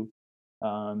to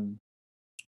um,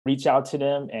 reach out to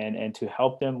them and to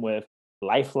help them with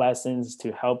life lessons,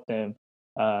 to help them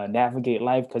navigate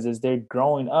life. Because as they're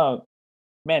growing up,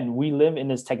 man, we live in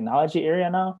this technology area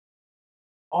now.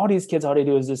 All these kids, all they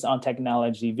do is just on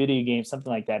technology, video games,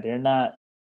 something like that. They're not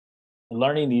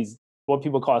learning these what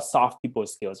people call soft people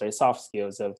skills, right? Soft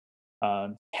skills of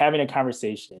having a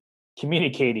conversation,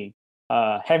 communicating,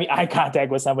 having eye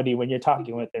contact with somebody when you're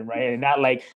talking with them, right? And not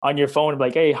like on your phone,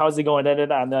 like, hey, how's it going? Da, da,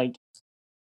 da. I'm like,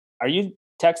 are you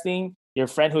texting your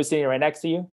friend who's sitting right next to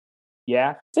you?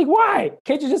 Yeah. It's like, why?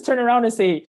 Can't you just turn around and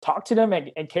say, talk to them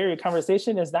and carry a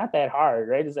conversation? It's not that hard,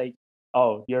 right? It's like,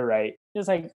 oh, you're right. Just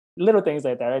like little things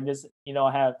like that. I just, I'm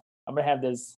gonna have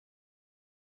this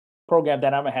program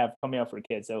that I'm gonna have coming up for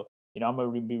kids. So, I'm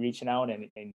gonna be reaching out and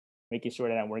making sure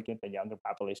that I'm working with the younger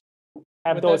population.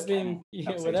 With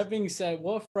that being said,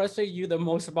 what frustrates you the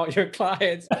most about your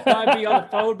clients? Might be on the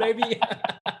phone, maybe.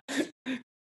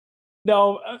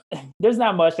 No, there's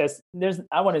not much.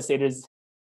 I want to say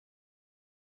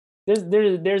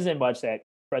there isn't much that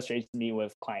frustrates me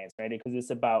with clients, right? Because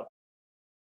it's about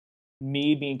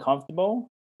me being comfortable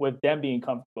with them being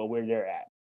comfortable where they're at.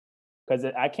 Because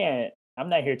I'm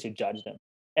not here to judge them.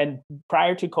 And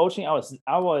prior to coaching, I would say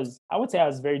I was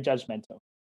very judgmental.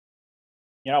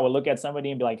 I would look at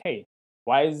somebody and be like, hey,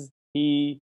 why is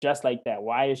he dressed like that?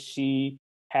 Why is she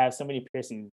have so many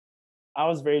piercings? I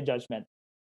was very judgmental.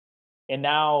 And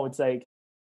now it's like,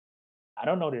 I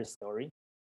don't know their story.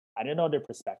 I don't know their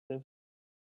perspective.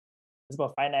 It's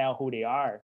about finding out who they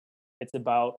are. It's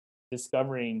about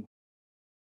discovering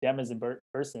them as a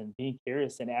person, being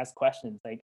curious and ask questions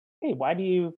like, hey, why do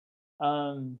you,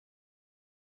 who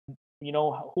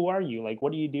are you? Like,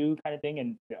 what do you do kind of thing,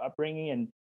 and your upbringing and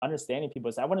understanding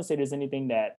people. So I wouldn't say there's anything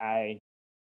that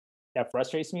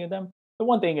frustrates me with them. The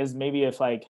one thing is maybe if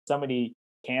like somebody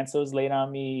cancels late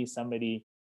on me, somebody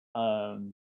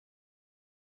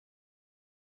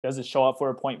doesn't show up for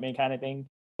appointment kind of thing.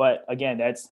 But again,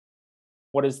 that's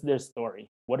what is their story?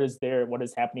 What is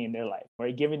happening in their life?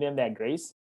 Right? Giving them that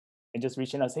grace and just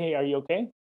reaching out, say, hey, are you okay?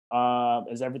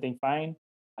 Is everything fine?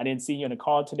 I didn't see you in a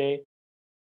call today.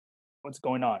 What's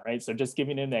going on? Right? So just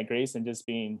giving them that grace and just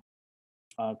being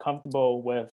comfortable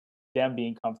with them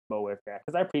being comfortable with that.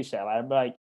 Because I appreciate that. I'm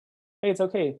like, hey, it's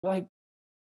okay. Like,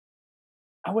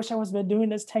 I wish I was been doing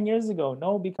this 10 years ago.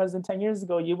 No, because in 10 years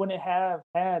ago, you wouldn't have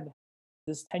had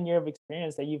this 10 year of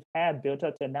experience that you've had built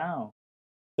up to now.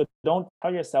 So don't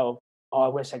tell yourself, oh, I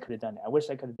wish I could have done that. I wish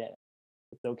I could have done it.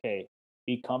 It's okay.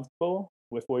 Be comfortable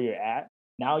with where you're at.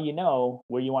 Now you know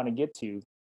where you want to get to.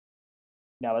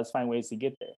 Now let's find ways to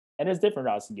get there. And there's different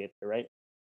routes to get there, right?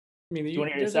 I mean, Doing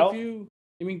it yourself?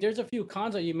 There's a few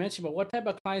cons that you mentioned, but what type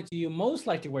of clients do you most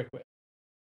like to work with?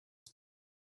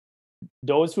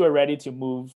 Those who are ready to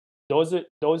move, those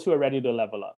who are ready to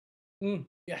level up.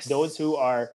 Yes. Those who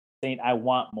are saying, I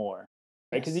want more.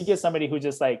 Right? Because you get somebody who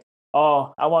just like,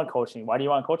 oh, I want coaching. Why do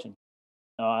you want coaching?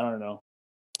 No, I don't know.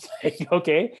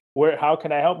 Okay, how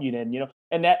can I help you then?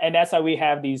 And that's why we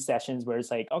have these sessions where it's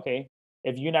like, okay,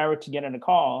 if you and I were to get on a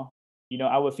call,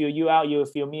 I would feel you out, you would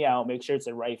feel me out, make sure it's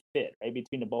the right fit, right,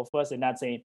 between the both of us, and not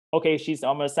saying, okay,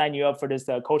 I'm gonna sign you up for this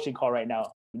coaching call right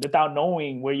now, without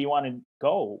knowing where you want to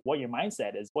go, what your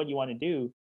mindset is, what you want to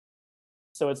do.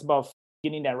 So it's about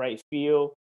getting that right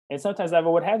feel. And sometimes I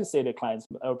would have to say to clients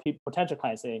or potential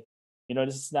clients, say,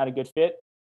 this is not a good fit.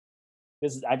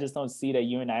 I just don't see that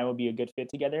you and I will be a good fit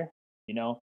together.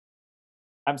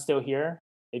 I'm still here.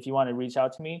 If you want to reach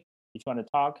out to me, if you want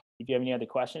to talk, if you have any other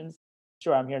questions,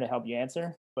 sure, I'm here to help you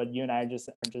answer. But you and I are just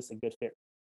a good fit.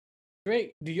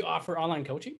 Great. Do you offer online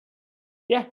coaching?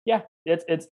 Yeah.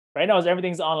 It's right now.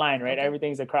 Everything's online, right? Okay.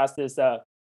 Everything's across this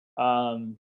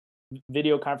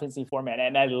video conferencing format,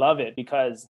 and I love it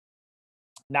because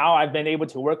now I've been able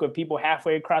to work with people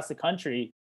halfway across the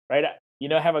country, right?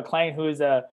 I have a client who's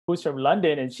from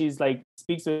London, and she's like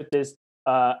speaks with this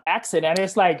accent, and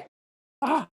it's like,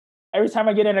 every time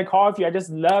I get in a call with you, I just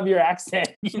love your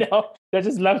accent. I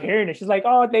just love hearing it. She's like,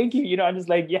 oh, thank you. I'm just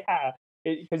like, yeah,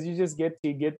 because you just get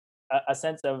to get a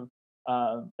sense of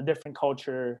a different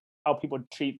culture, how people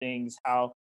treat things,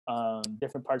 how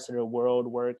different parts of the world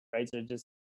work, right? So just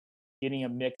getting a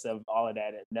mix of all of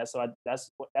that, and that's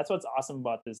what's awesome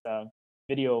about this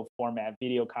video format,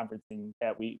 video conferencing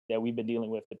that we've been dealing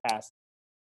with the past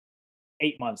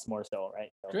 8 months more so, right?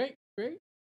 So, Great, great.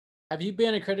 Have you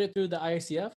been accredited through the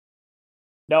ICF?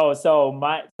 no, so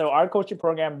our coaching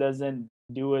program doesn't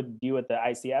deal with the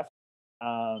ICF.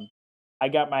 Um, I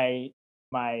got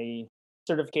my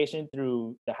certification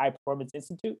through the High Performance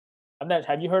Institute. I'm not.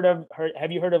 Have you heard of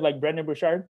like Brendan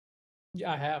Bouchard?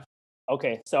 Yeah, I have.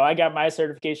 Okay, so I got my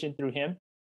certification through him.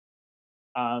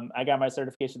 I got my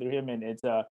certification through him, and it's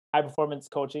a high performance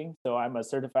coaching. So I'm a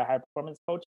certified high performance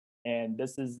coach, and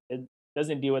it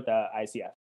doesn't deal with the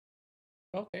ICF.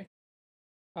 Okay.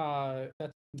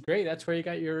 That's great. That's where you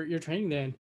got your training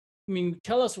then. I mean,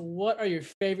 tell us, what are your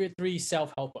favorite 3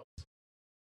 self-help books?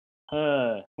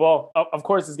 Well, of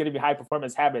course, it's going to be High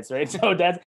Performance Habits, right? So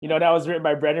that's that was written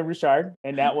by Brendan Richard,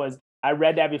 and that was I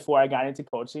read that before I got into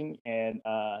coaching, and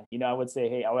I would say,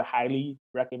 hey, I would highly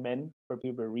recommend for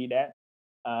people to read that.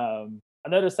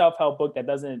 Another self help book that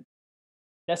doesn't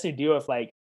necessarily deal with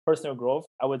like personal growth,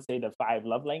 I would say the 5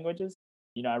 love languages.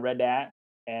 I read that,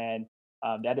 and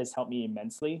that has helped me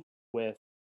immensely with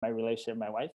my relationship with my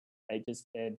wife. I just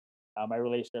and my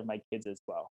relationship with my kids as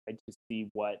well. I just see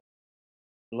what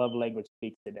love language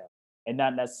speaks to them, and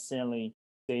not necessarily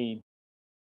say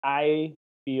I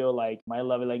feel like my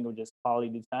love language is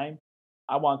quality time.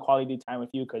 I want quality time with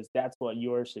you because that's what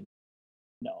yours should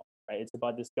know, right? It's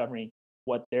about discovering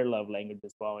what their love language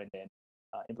as well, and then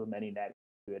implementing that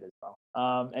into it as well.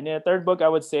 And then the third book I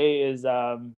would say is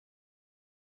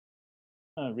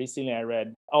recently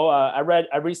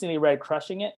I recently read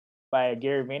Crushing It by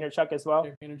Gary Vaynerchuk as well.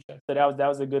 Gary Vaynerchuk. So that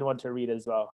was a good one to read as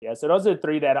well. Yeah. So those are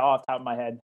 3 that are off the top of my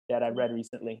head that I read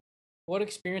recently. What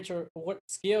experience or what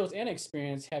skills and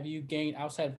experience have you gained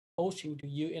outside of coaching do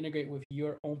you integrate with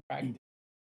your own practice?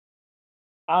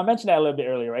 I mentioned that a little bit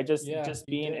earlier, right? Just Yeah, just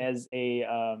you being did. as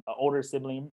a older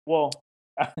sibling. Well,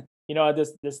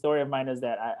 this story of mine is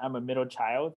that I'm a middle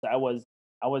child. So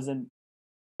I wasn't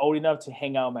old enough to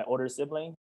hang out with my older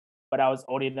sibling, but I was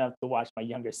old enough to watch my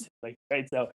younger sibling, right?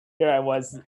 So here I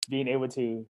was being able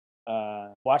to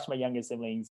watch my younger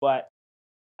siblings, but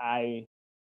I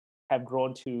have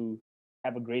grown to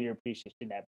have a greater appreciation of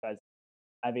that because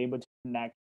I'm able to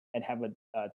connect and have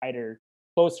a tighter,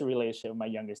 closer relationship with my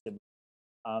younger sibling.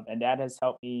 And that has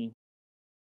helped me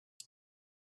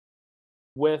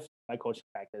with my coaching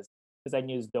practice because I can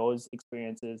use those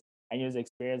experiences. I use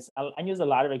a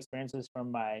lot of experiences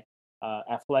from my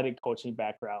athletic coaching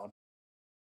background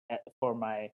for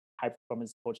my high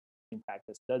performance coaching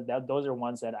practice. Those are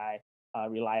ones that I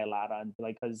rely a lot on,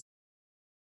 like because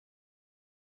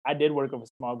I did work with a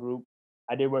small group,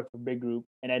 I did work with a big group,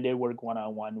 and I did work one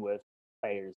on one with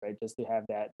players, right? Just to have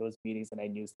those meetings, and I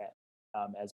use that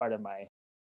as part of my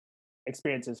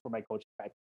experiences for my coaching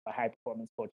practice, my high performance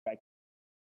coaching practice.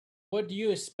 What do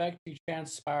you expect to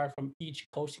transpire from each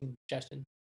coaching session?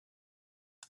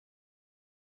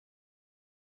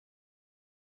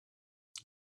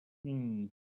 Hmm.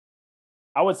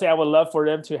 I would say I would love for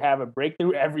them to have a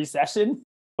breakthrough every session,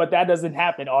 but that doesn't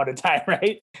happen all the time,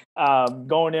 right?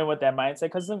 Going in with that mindset,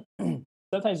 because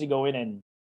sometimes you go in and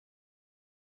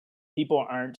people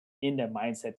aren't in the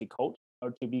mindset to coach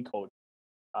or to be coached.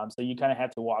 So you kind of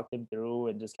have to walk them through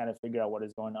and just kind of figure out what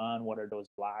is going on, what are those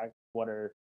blocks, what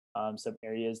are some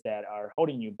areas that are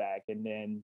holding you back, and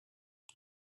then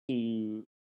to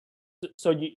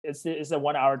it's a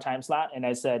 1 hour time slot, and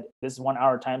I said this 1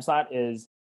 hour time slot is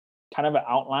kind of an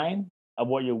outline of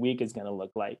what your week is going to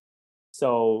look like.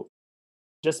 So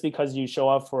just because you show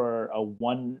up for a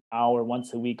 1 hour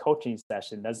once a week coaching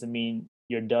session doesn't mean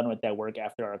you're done with that work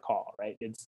after our call, right?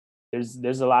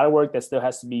 There's a lot of work that still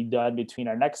has to be done between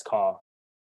our next call.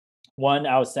 One,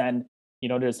 I'll send,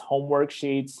 there's homework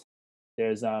sheets,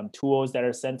 there's tools that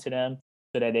are sent to them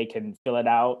so that they can fill it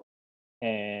out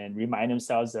and remind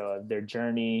themselves of their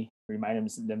journey,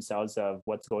 themselves of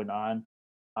what's going on.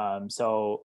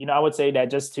 So, I would say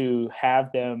that just to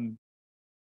have them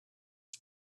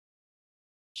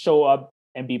show up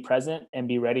and be present and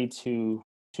be ready to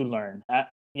learn.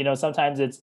 Sometimes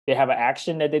they have an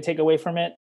action that they take away from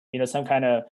it. Some kind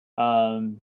of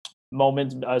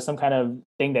moment, some kind of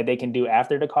thing that they can do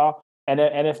after the call. And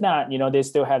if not, they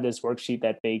still have this worksheet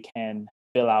that they can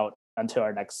fill out until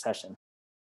our next session.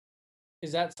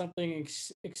 Is that something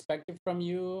expected from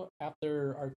you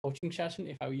after our coaching session?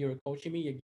 If you were coaching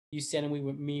me, you send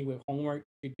me with homework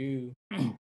to do.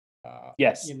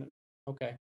 Yes.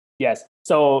 Okay. Yes.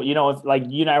 So, if like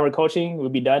you and I were coaching,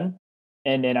 we'd be done.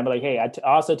 And then I'm like, hey, I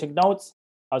also took notes.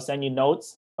 I'll send you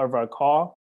notes of our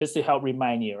call just to help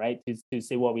remind you, right? To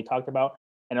see what we talked about.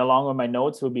 And along with my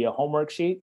notes will be a homework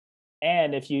sheet.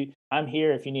 And I'm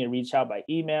here if you need to reach out by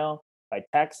email, by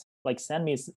text, like send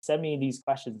me these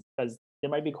questions, because there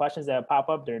might be questions that pop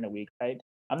up during the week, right?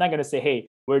 I'm not gonna say, hey,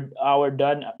 we're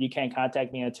done. You can't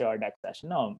contact me until our next session.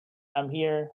 No, I'm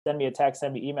here. Send me a text,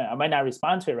 send me email. I might not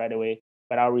respond to it right away,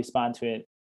 but I'll respond to it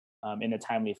in a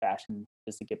timely fashion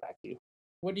just to get back to you.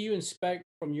 What do you expect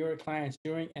from your clients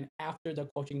during and after the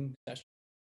coaching session?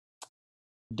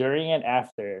 During and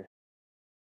after.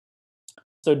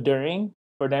 So during,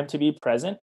 for them to be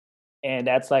present, and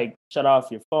that's like shut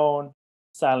off your phone,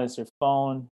 silence your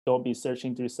phone, don't be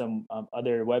searching through some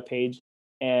other web page.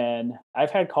 And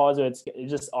I've had calls where it's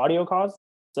just audio calls.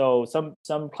 So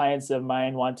some clients of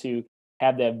mine want to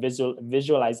have that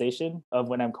visualization of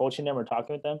when I'm coaching them or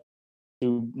talking with them,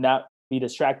 to not be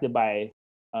distracted by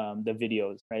the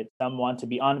videos, right? Some want to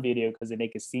be on video because then they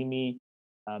could see me.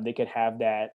 They could have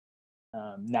that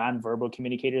non-verbal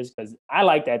communicators, because I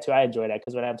like that too. I enjoy that,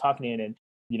 because when I'm talking to you and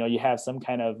you have some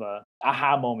kind of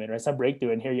aha moment or some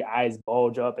breakthrough, and here your eyes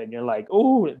bulge up and you're like,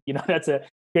 oh, that's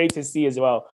great to see as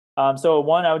well. So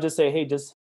one, I would just say, hey,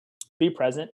 just be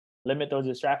present, limit those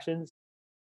distractions.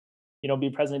 Be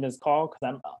present in this call,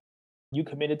 because you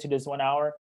committed to this 1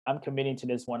 hour. I'm committing to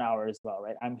this 1 hour as well,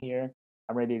 right? I'm here.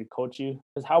 I'm ready to coach you.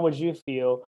 Because how would you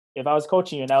feel if I was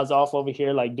coaching you and I was off over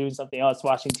here, like doing something else,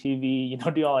 watching TV,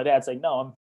 doing all of that? It's like,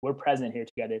 no, we're present here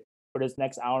together. For this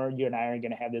next hour, you and I are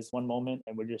going to have this one moment,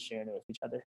 and we're just sharing it with each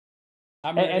other.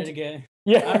 I'm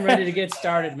ready to get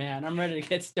started, man. I'm ready to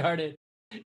get started.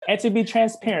 And to be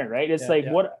transparent, right? It's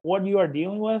what you are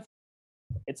dealing with,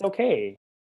 it's okay.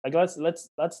 Like,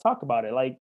 let's talk about it.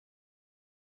 Like,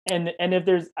 and if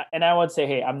there's, and I would say,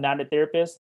 hey, I'm not a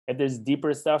therapist. If there's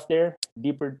deeper stuff there,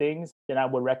 deeper things, then I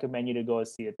would recommend you to go and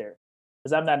see a therapist.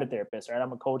 Because I'm not a therapist, right?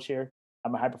 I'm a coach here.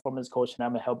 I'm a high performance coach, and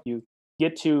I'm gonna help you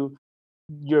get to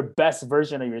your best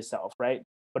version of yourself, right?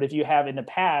 But if you have in the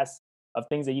past of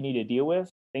things that you need to deal with,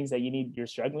 things that you're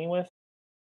struggling with,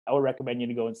 I would recommend you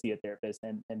to go and see a therapist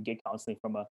and get counseling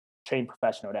from a trained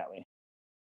professional that way.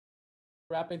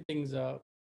 Wrapping things up,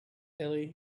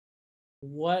 Ellie,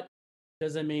 what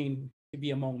does it mean to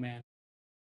be a Hmong man?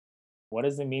 What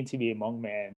does it mean to be a Hmong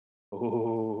man?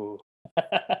 Ooh.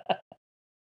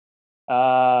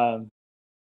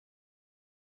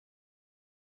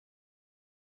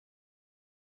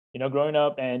 Growing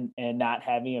up and not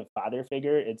having a father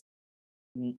figure, it's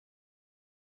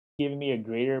giving me a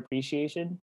greater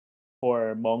appreciation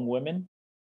for Hmong women,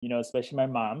 especially my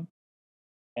mom.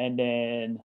 And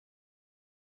then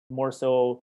more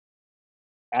so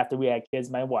after we had kids,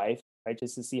 my wife, right?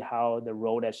 Just to see how the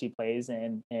role that she plays,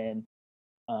 and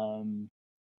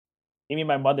even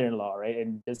my mother-in-law, right?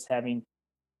 And just having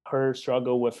her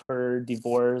struggle with her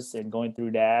divorce and going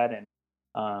through that. And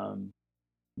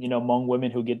Hmong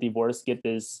women who get divorced get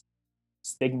this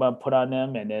stigma put on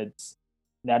them, and it's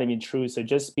not even true. So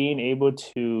just being able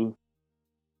to,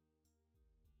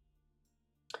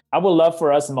 I would love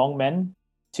for us Hmong men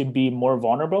to be more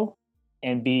vulnerable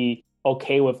and be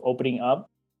okay with opening up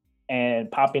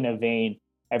and popping a vein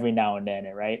every now and then,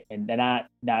 right? And not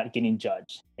getting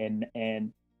judged, and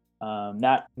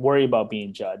not worry about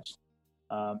being judged,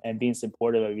 and being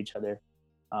supportive of each other,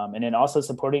 and then also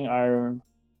supporting our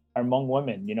Hmong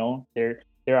women. They're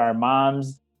our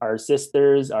moms, our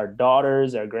sisters, our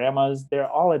daughters, our grandmas. They're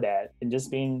all of that, and just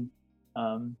being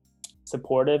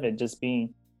supportive and just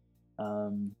being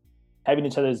having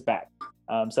each other's back.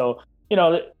 So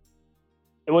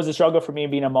it was a struggle for me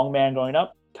being a Hmong man growing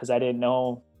up, because I didn't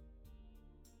know.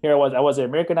 Here I wasn't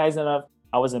Americanized enough.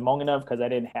 I wasn't Hmong enough because I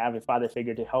didn't have a father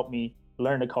figure to help me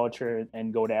learn the culture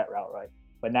and go that route, right?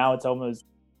 But now it's almost,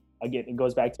 again, it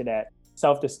goes back to that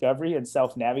self-discovery and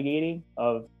self-navigating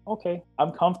of, okay,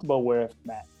 I'm comfortable where I'm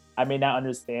at. I may not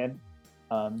understand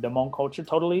the Hmong culture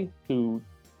totally to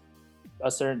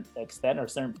a certain extent or a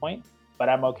certain point, but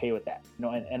I'm okay with that,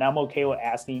 and I'm okay with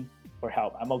asking for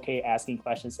help. I'm okay asking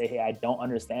questions, say, hey, I don't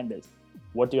understand this.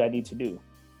 What do I need to do?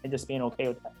 And just being okay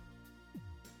with that.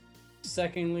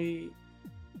 Secondly,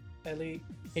 Ellie,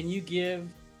 can you give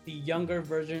the younger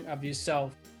version of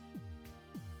yourself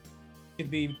to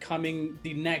becoming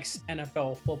the next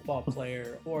NFL football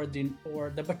player, or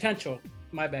the potential?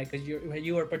 My bad, because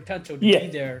you are potential to be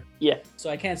there. Yeah. So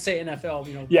I can't say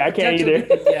NFL. Yeah, I can't either.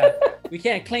 We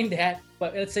can't claim that,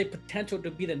 but let's say potential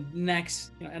to be the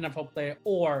next NFL player,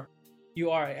 or you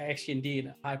are actually indeed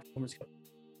a high performance coach.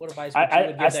 What advice would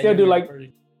you give? I still do like.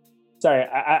 Sorry,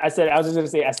 I said I was just gonna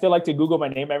say I still like to Google my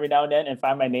name every now and then and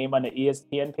find my name on the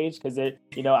ESPN page because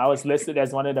I was listed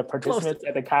as one of the participants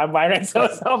at the combine, and so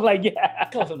I'm like, yeah,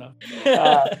 close enough.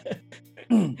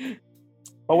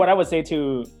 But what I would say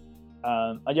to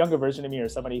a younger version of me or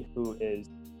somebody who is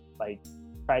like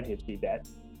trying to achieve that,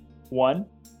 one,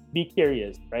 be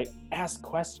curious, right? Ask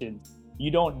questions.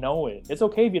 You don't know it. It's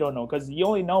okay if you don't know because you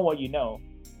only know what you know.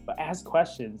 But ask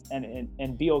questions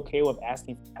and be okay with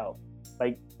asking for help.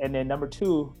 Like, and then number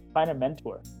two, find a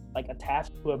mentor. Like,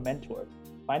 attach to a mentor.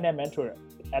 Find that mentor.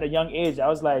 At a young age, I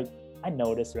was like, I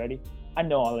know this already. I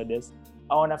know all of this.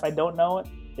 Oh, and if I don't know it,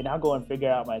 then I'll go and figure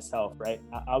it out myself, right?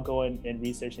 I'll go and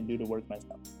research and do the work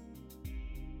myself.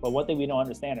 But one thing we don't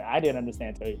understand, or I didn't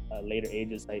understand until later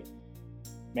ages, like,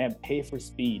 man, pay for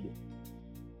speed.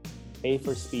 Pay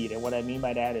for speed. And what I mean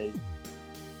by that is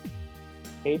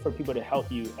pay for people to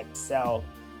help you excel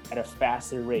at a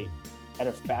faster rate, at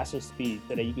a faster speed,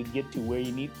 so that you can get to where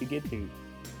you need to get to.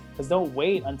 Because don't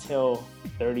wait until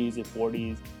 30s or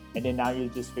 40s, and then now you're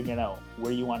just figuring out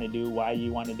where you want to do, why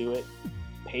you want to do it.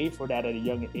 Pay for that at a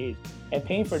younger age. And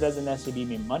paying for it doesn't necessarily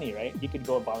mean money, right? You could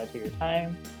go volunteer your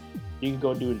time. You can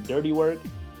go do the dirty work.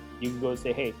 You can go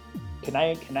say, hey, can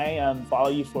I follow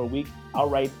you for a week?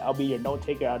 I'll be your note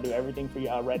taker. I'll do everything for you.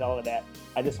 I'll write all of that.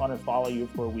 I just want to follow you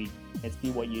for a week and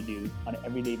see what you do on an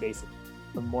everyday basis,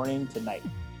 from morning to night.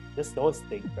 Just those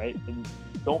things, right? And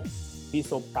don't be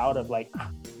so proud of like, I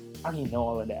already know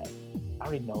all of that. I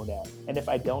already know that. And if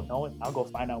I don't know it, I'll go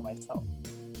find out myself.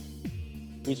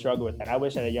 We struggle with that. I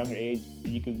wish at a younger age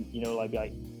you could, be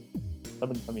like,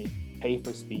 somebody tell me, pay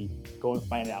for speed, go and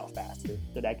find it out faster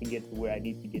so that I can get to where I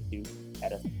need to get to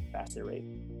at a faster rate.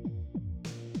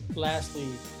 Lastly,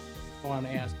 I want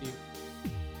to ask you,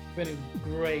 you've been a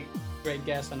great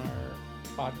guest on our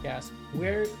podcast.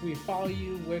 Where can we follow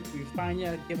you? Where can we find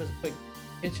you? Give us a quick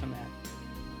pitch on that.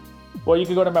 Well, you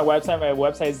can go to my website. My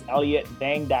website is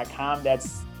elliottbang.com.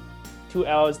 That's 2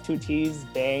 L's, 2 T's,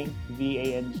 bang,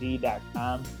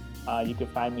 VANG.com. You can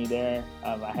find me there.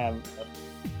 I have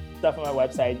stuff on my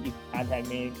website. You can contact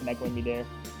me, connect with me there.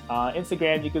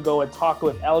 Instagram, you could go with Talk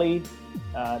with Ellie.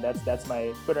 That's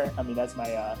my Twitter. That's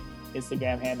my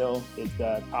Instagram handle. It's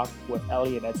Talk with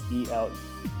Ellie, and that's ELE.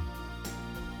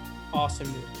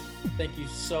 Awesome, dude. Thank you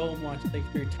so much. Thank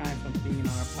you for your time for being on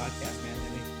our podcast, man.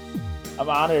 I'm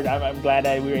honored. I'm glad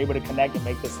that we were able to connect and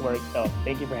make this work. So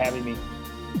thank you for having me.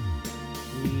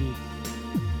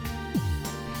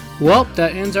 Well,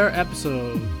 that ends our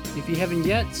episode. If you haven't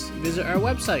yet, visit our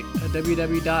website at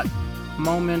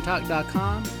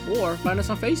www.momenttalk.com or find us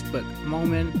on Facebook,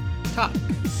 Moment Talk.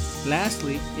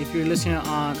 Lastly, if you're listening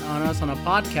on us on a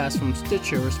podcast from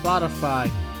Stitcher or Spotify,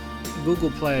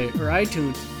 Google Play, or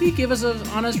iTunes, please give us an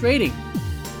honest rating.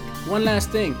 One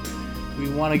last thing, we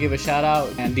want to give a shout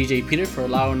out and DJ Peter for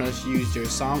allowing us to use their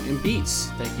song and beats.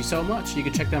 Thank you so much. You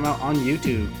can check them out on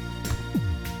YouTube.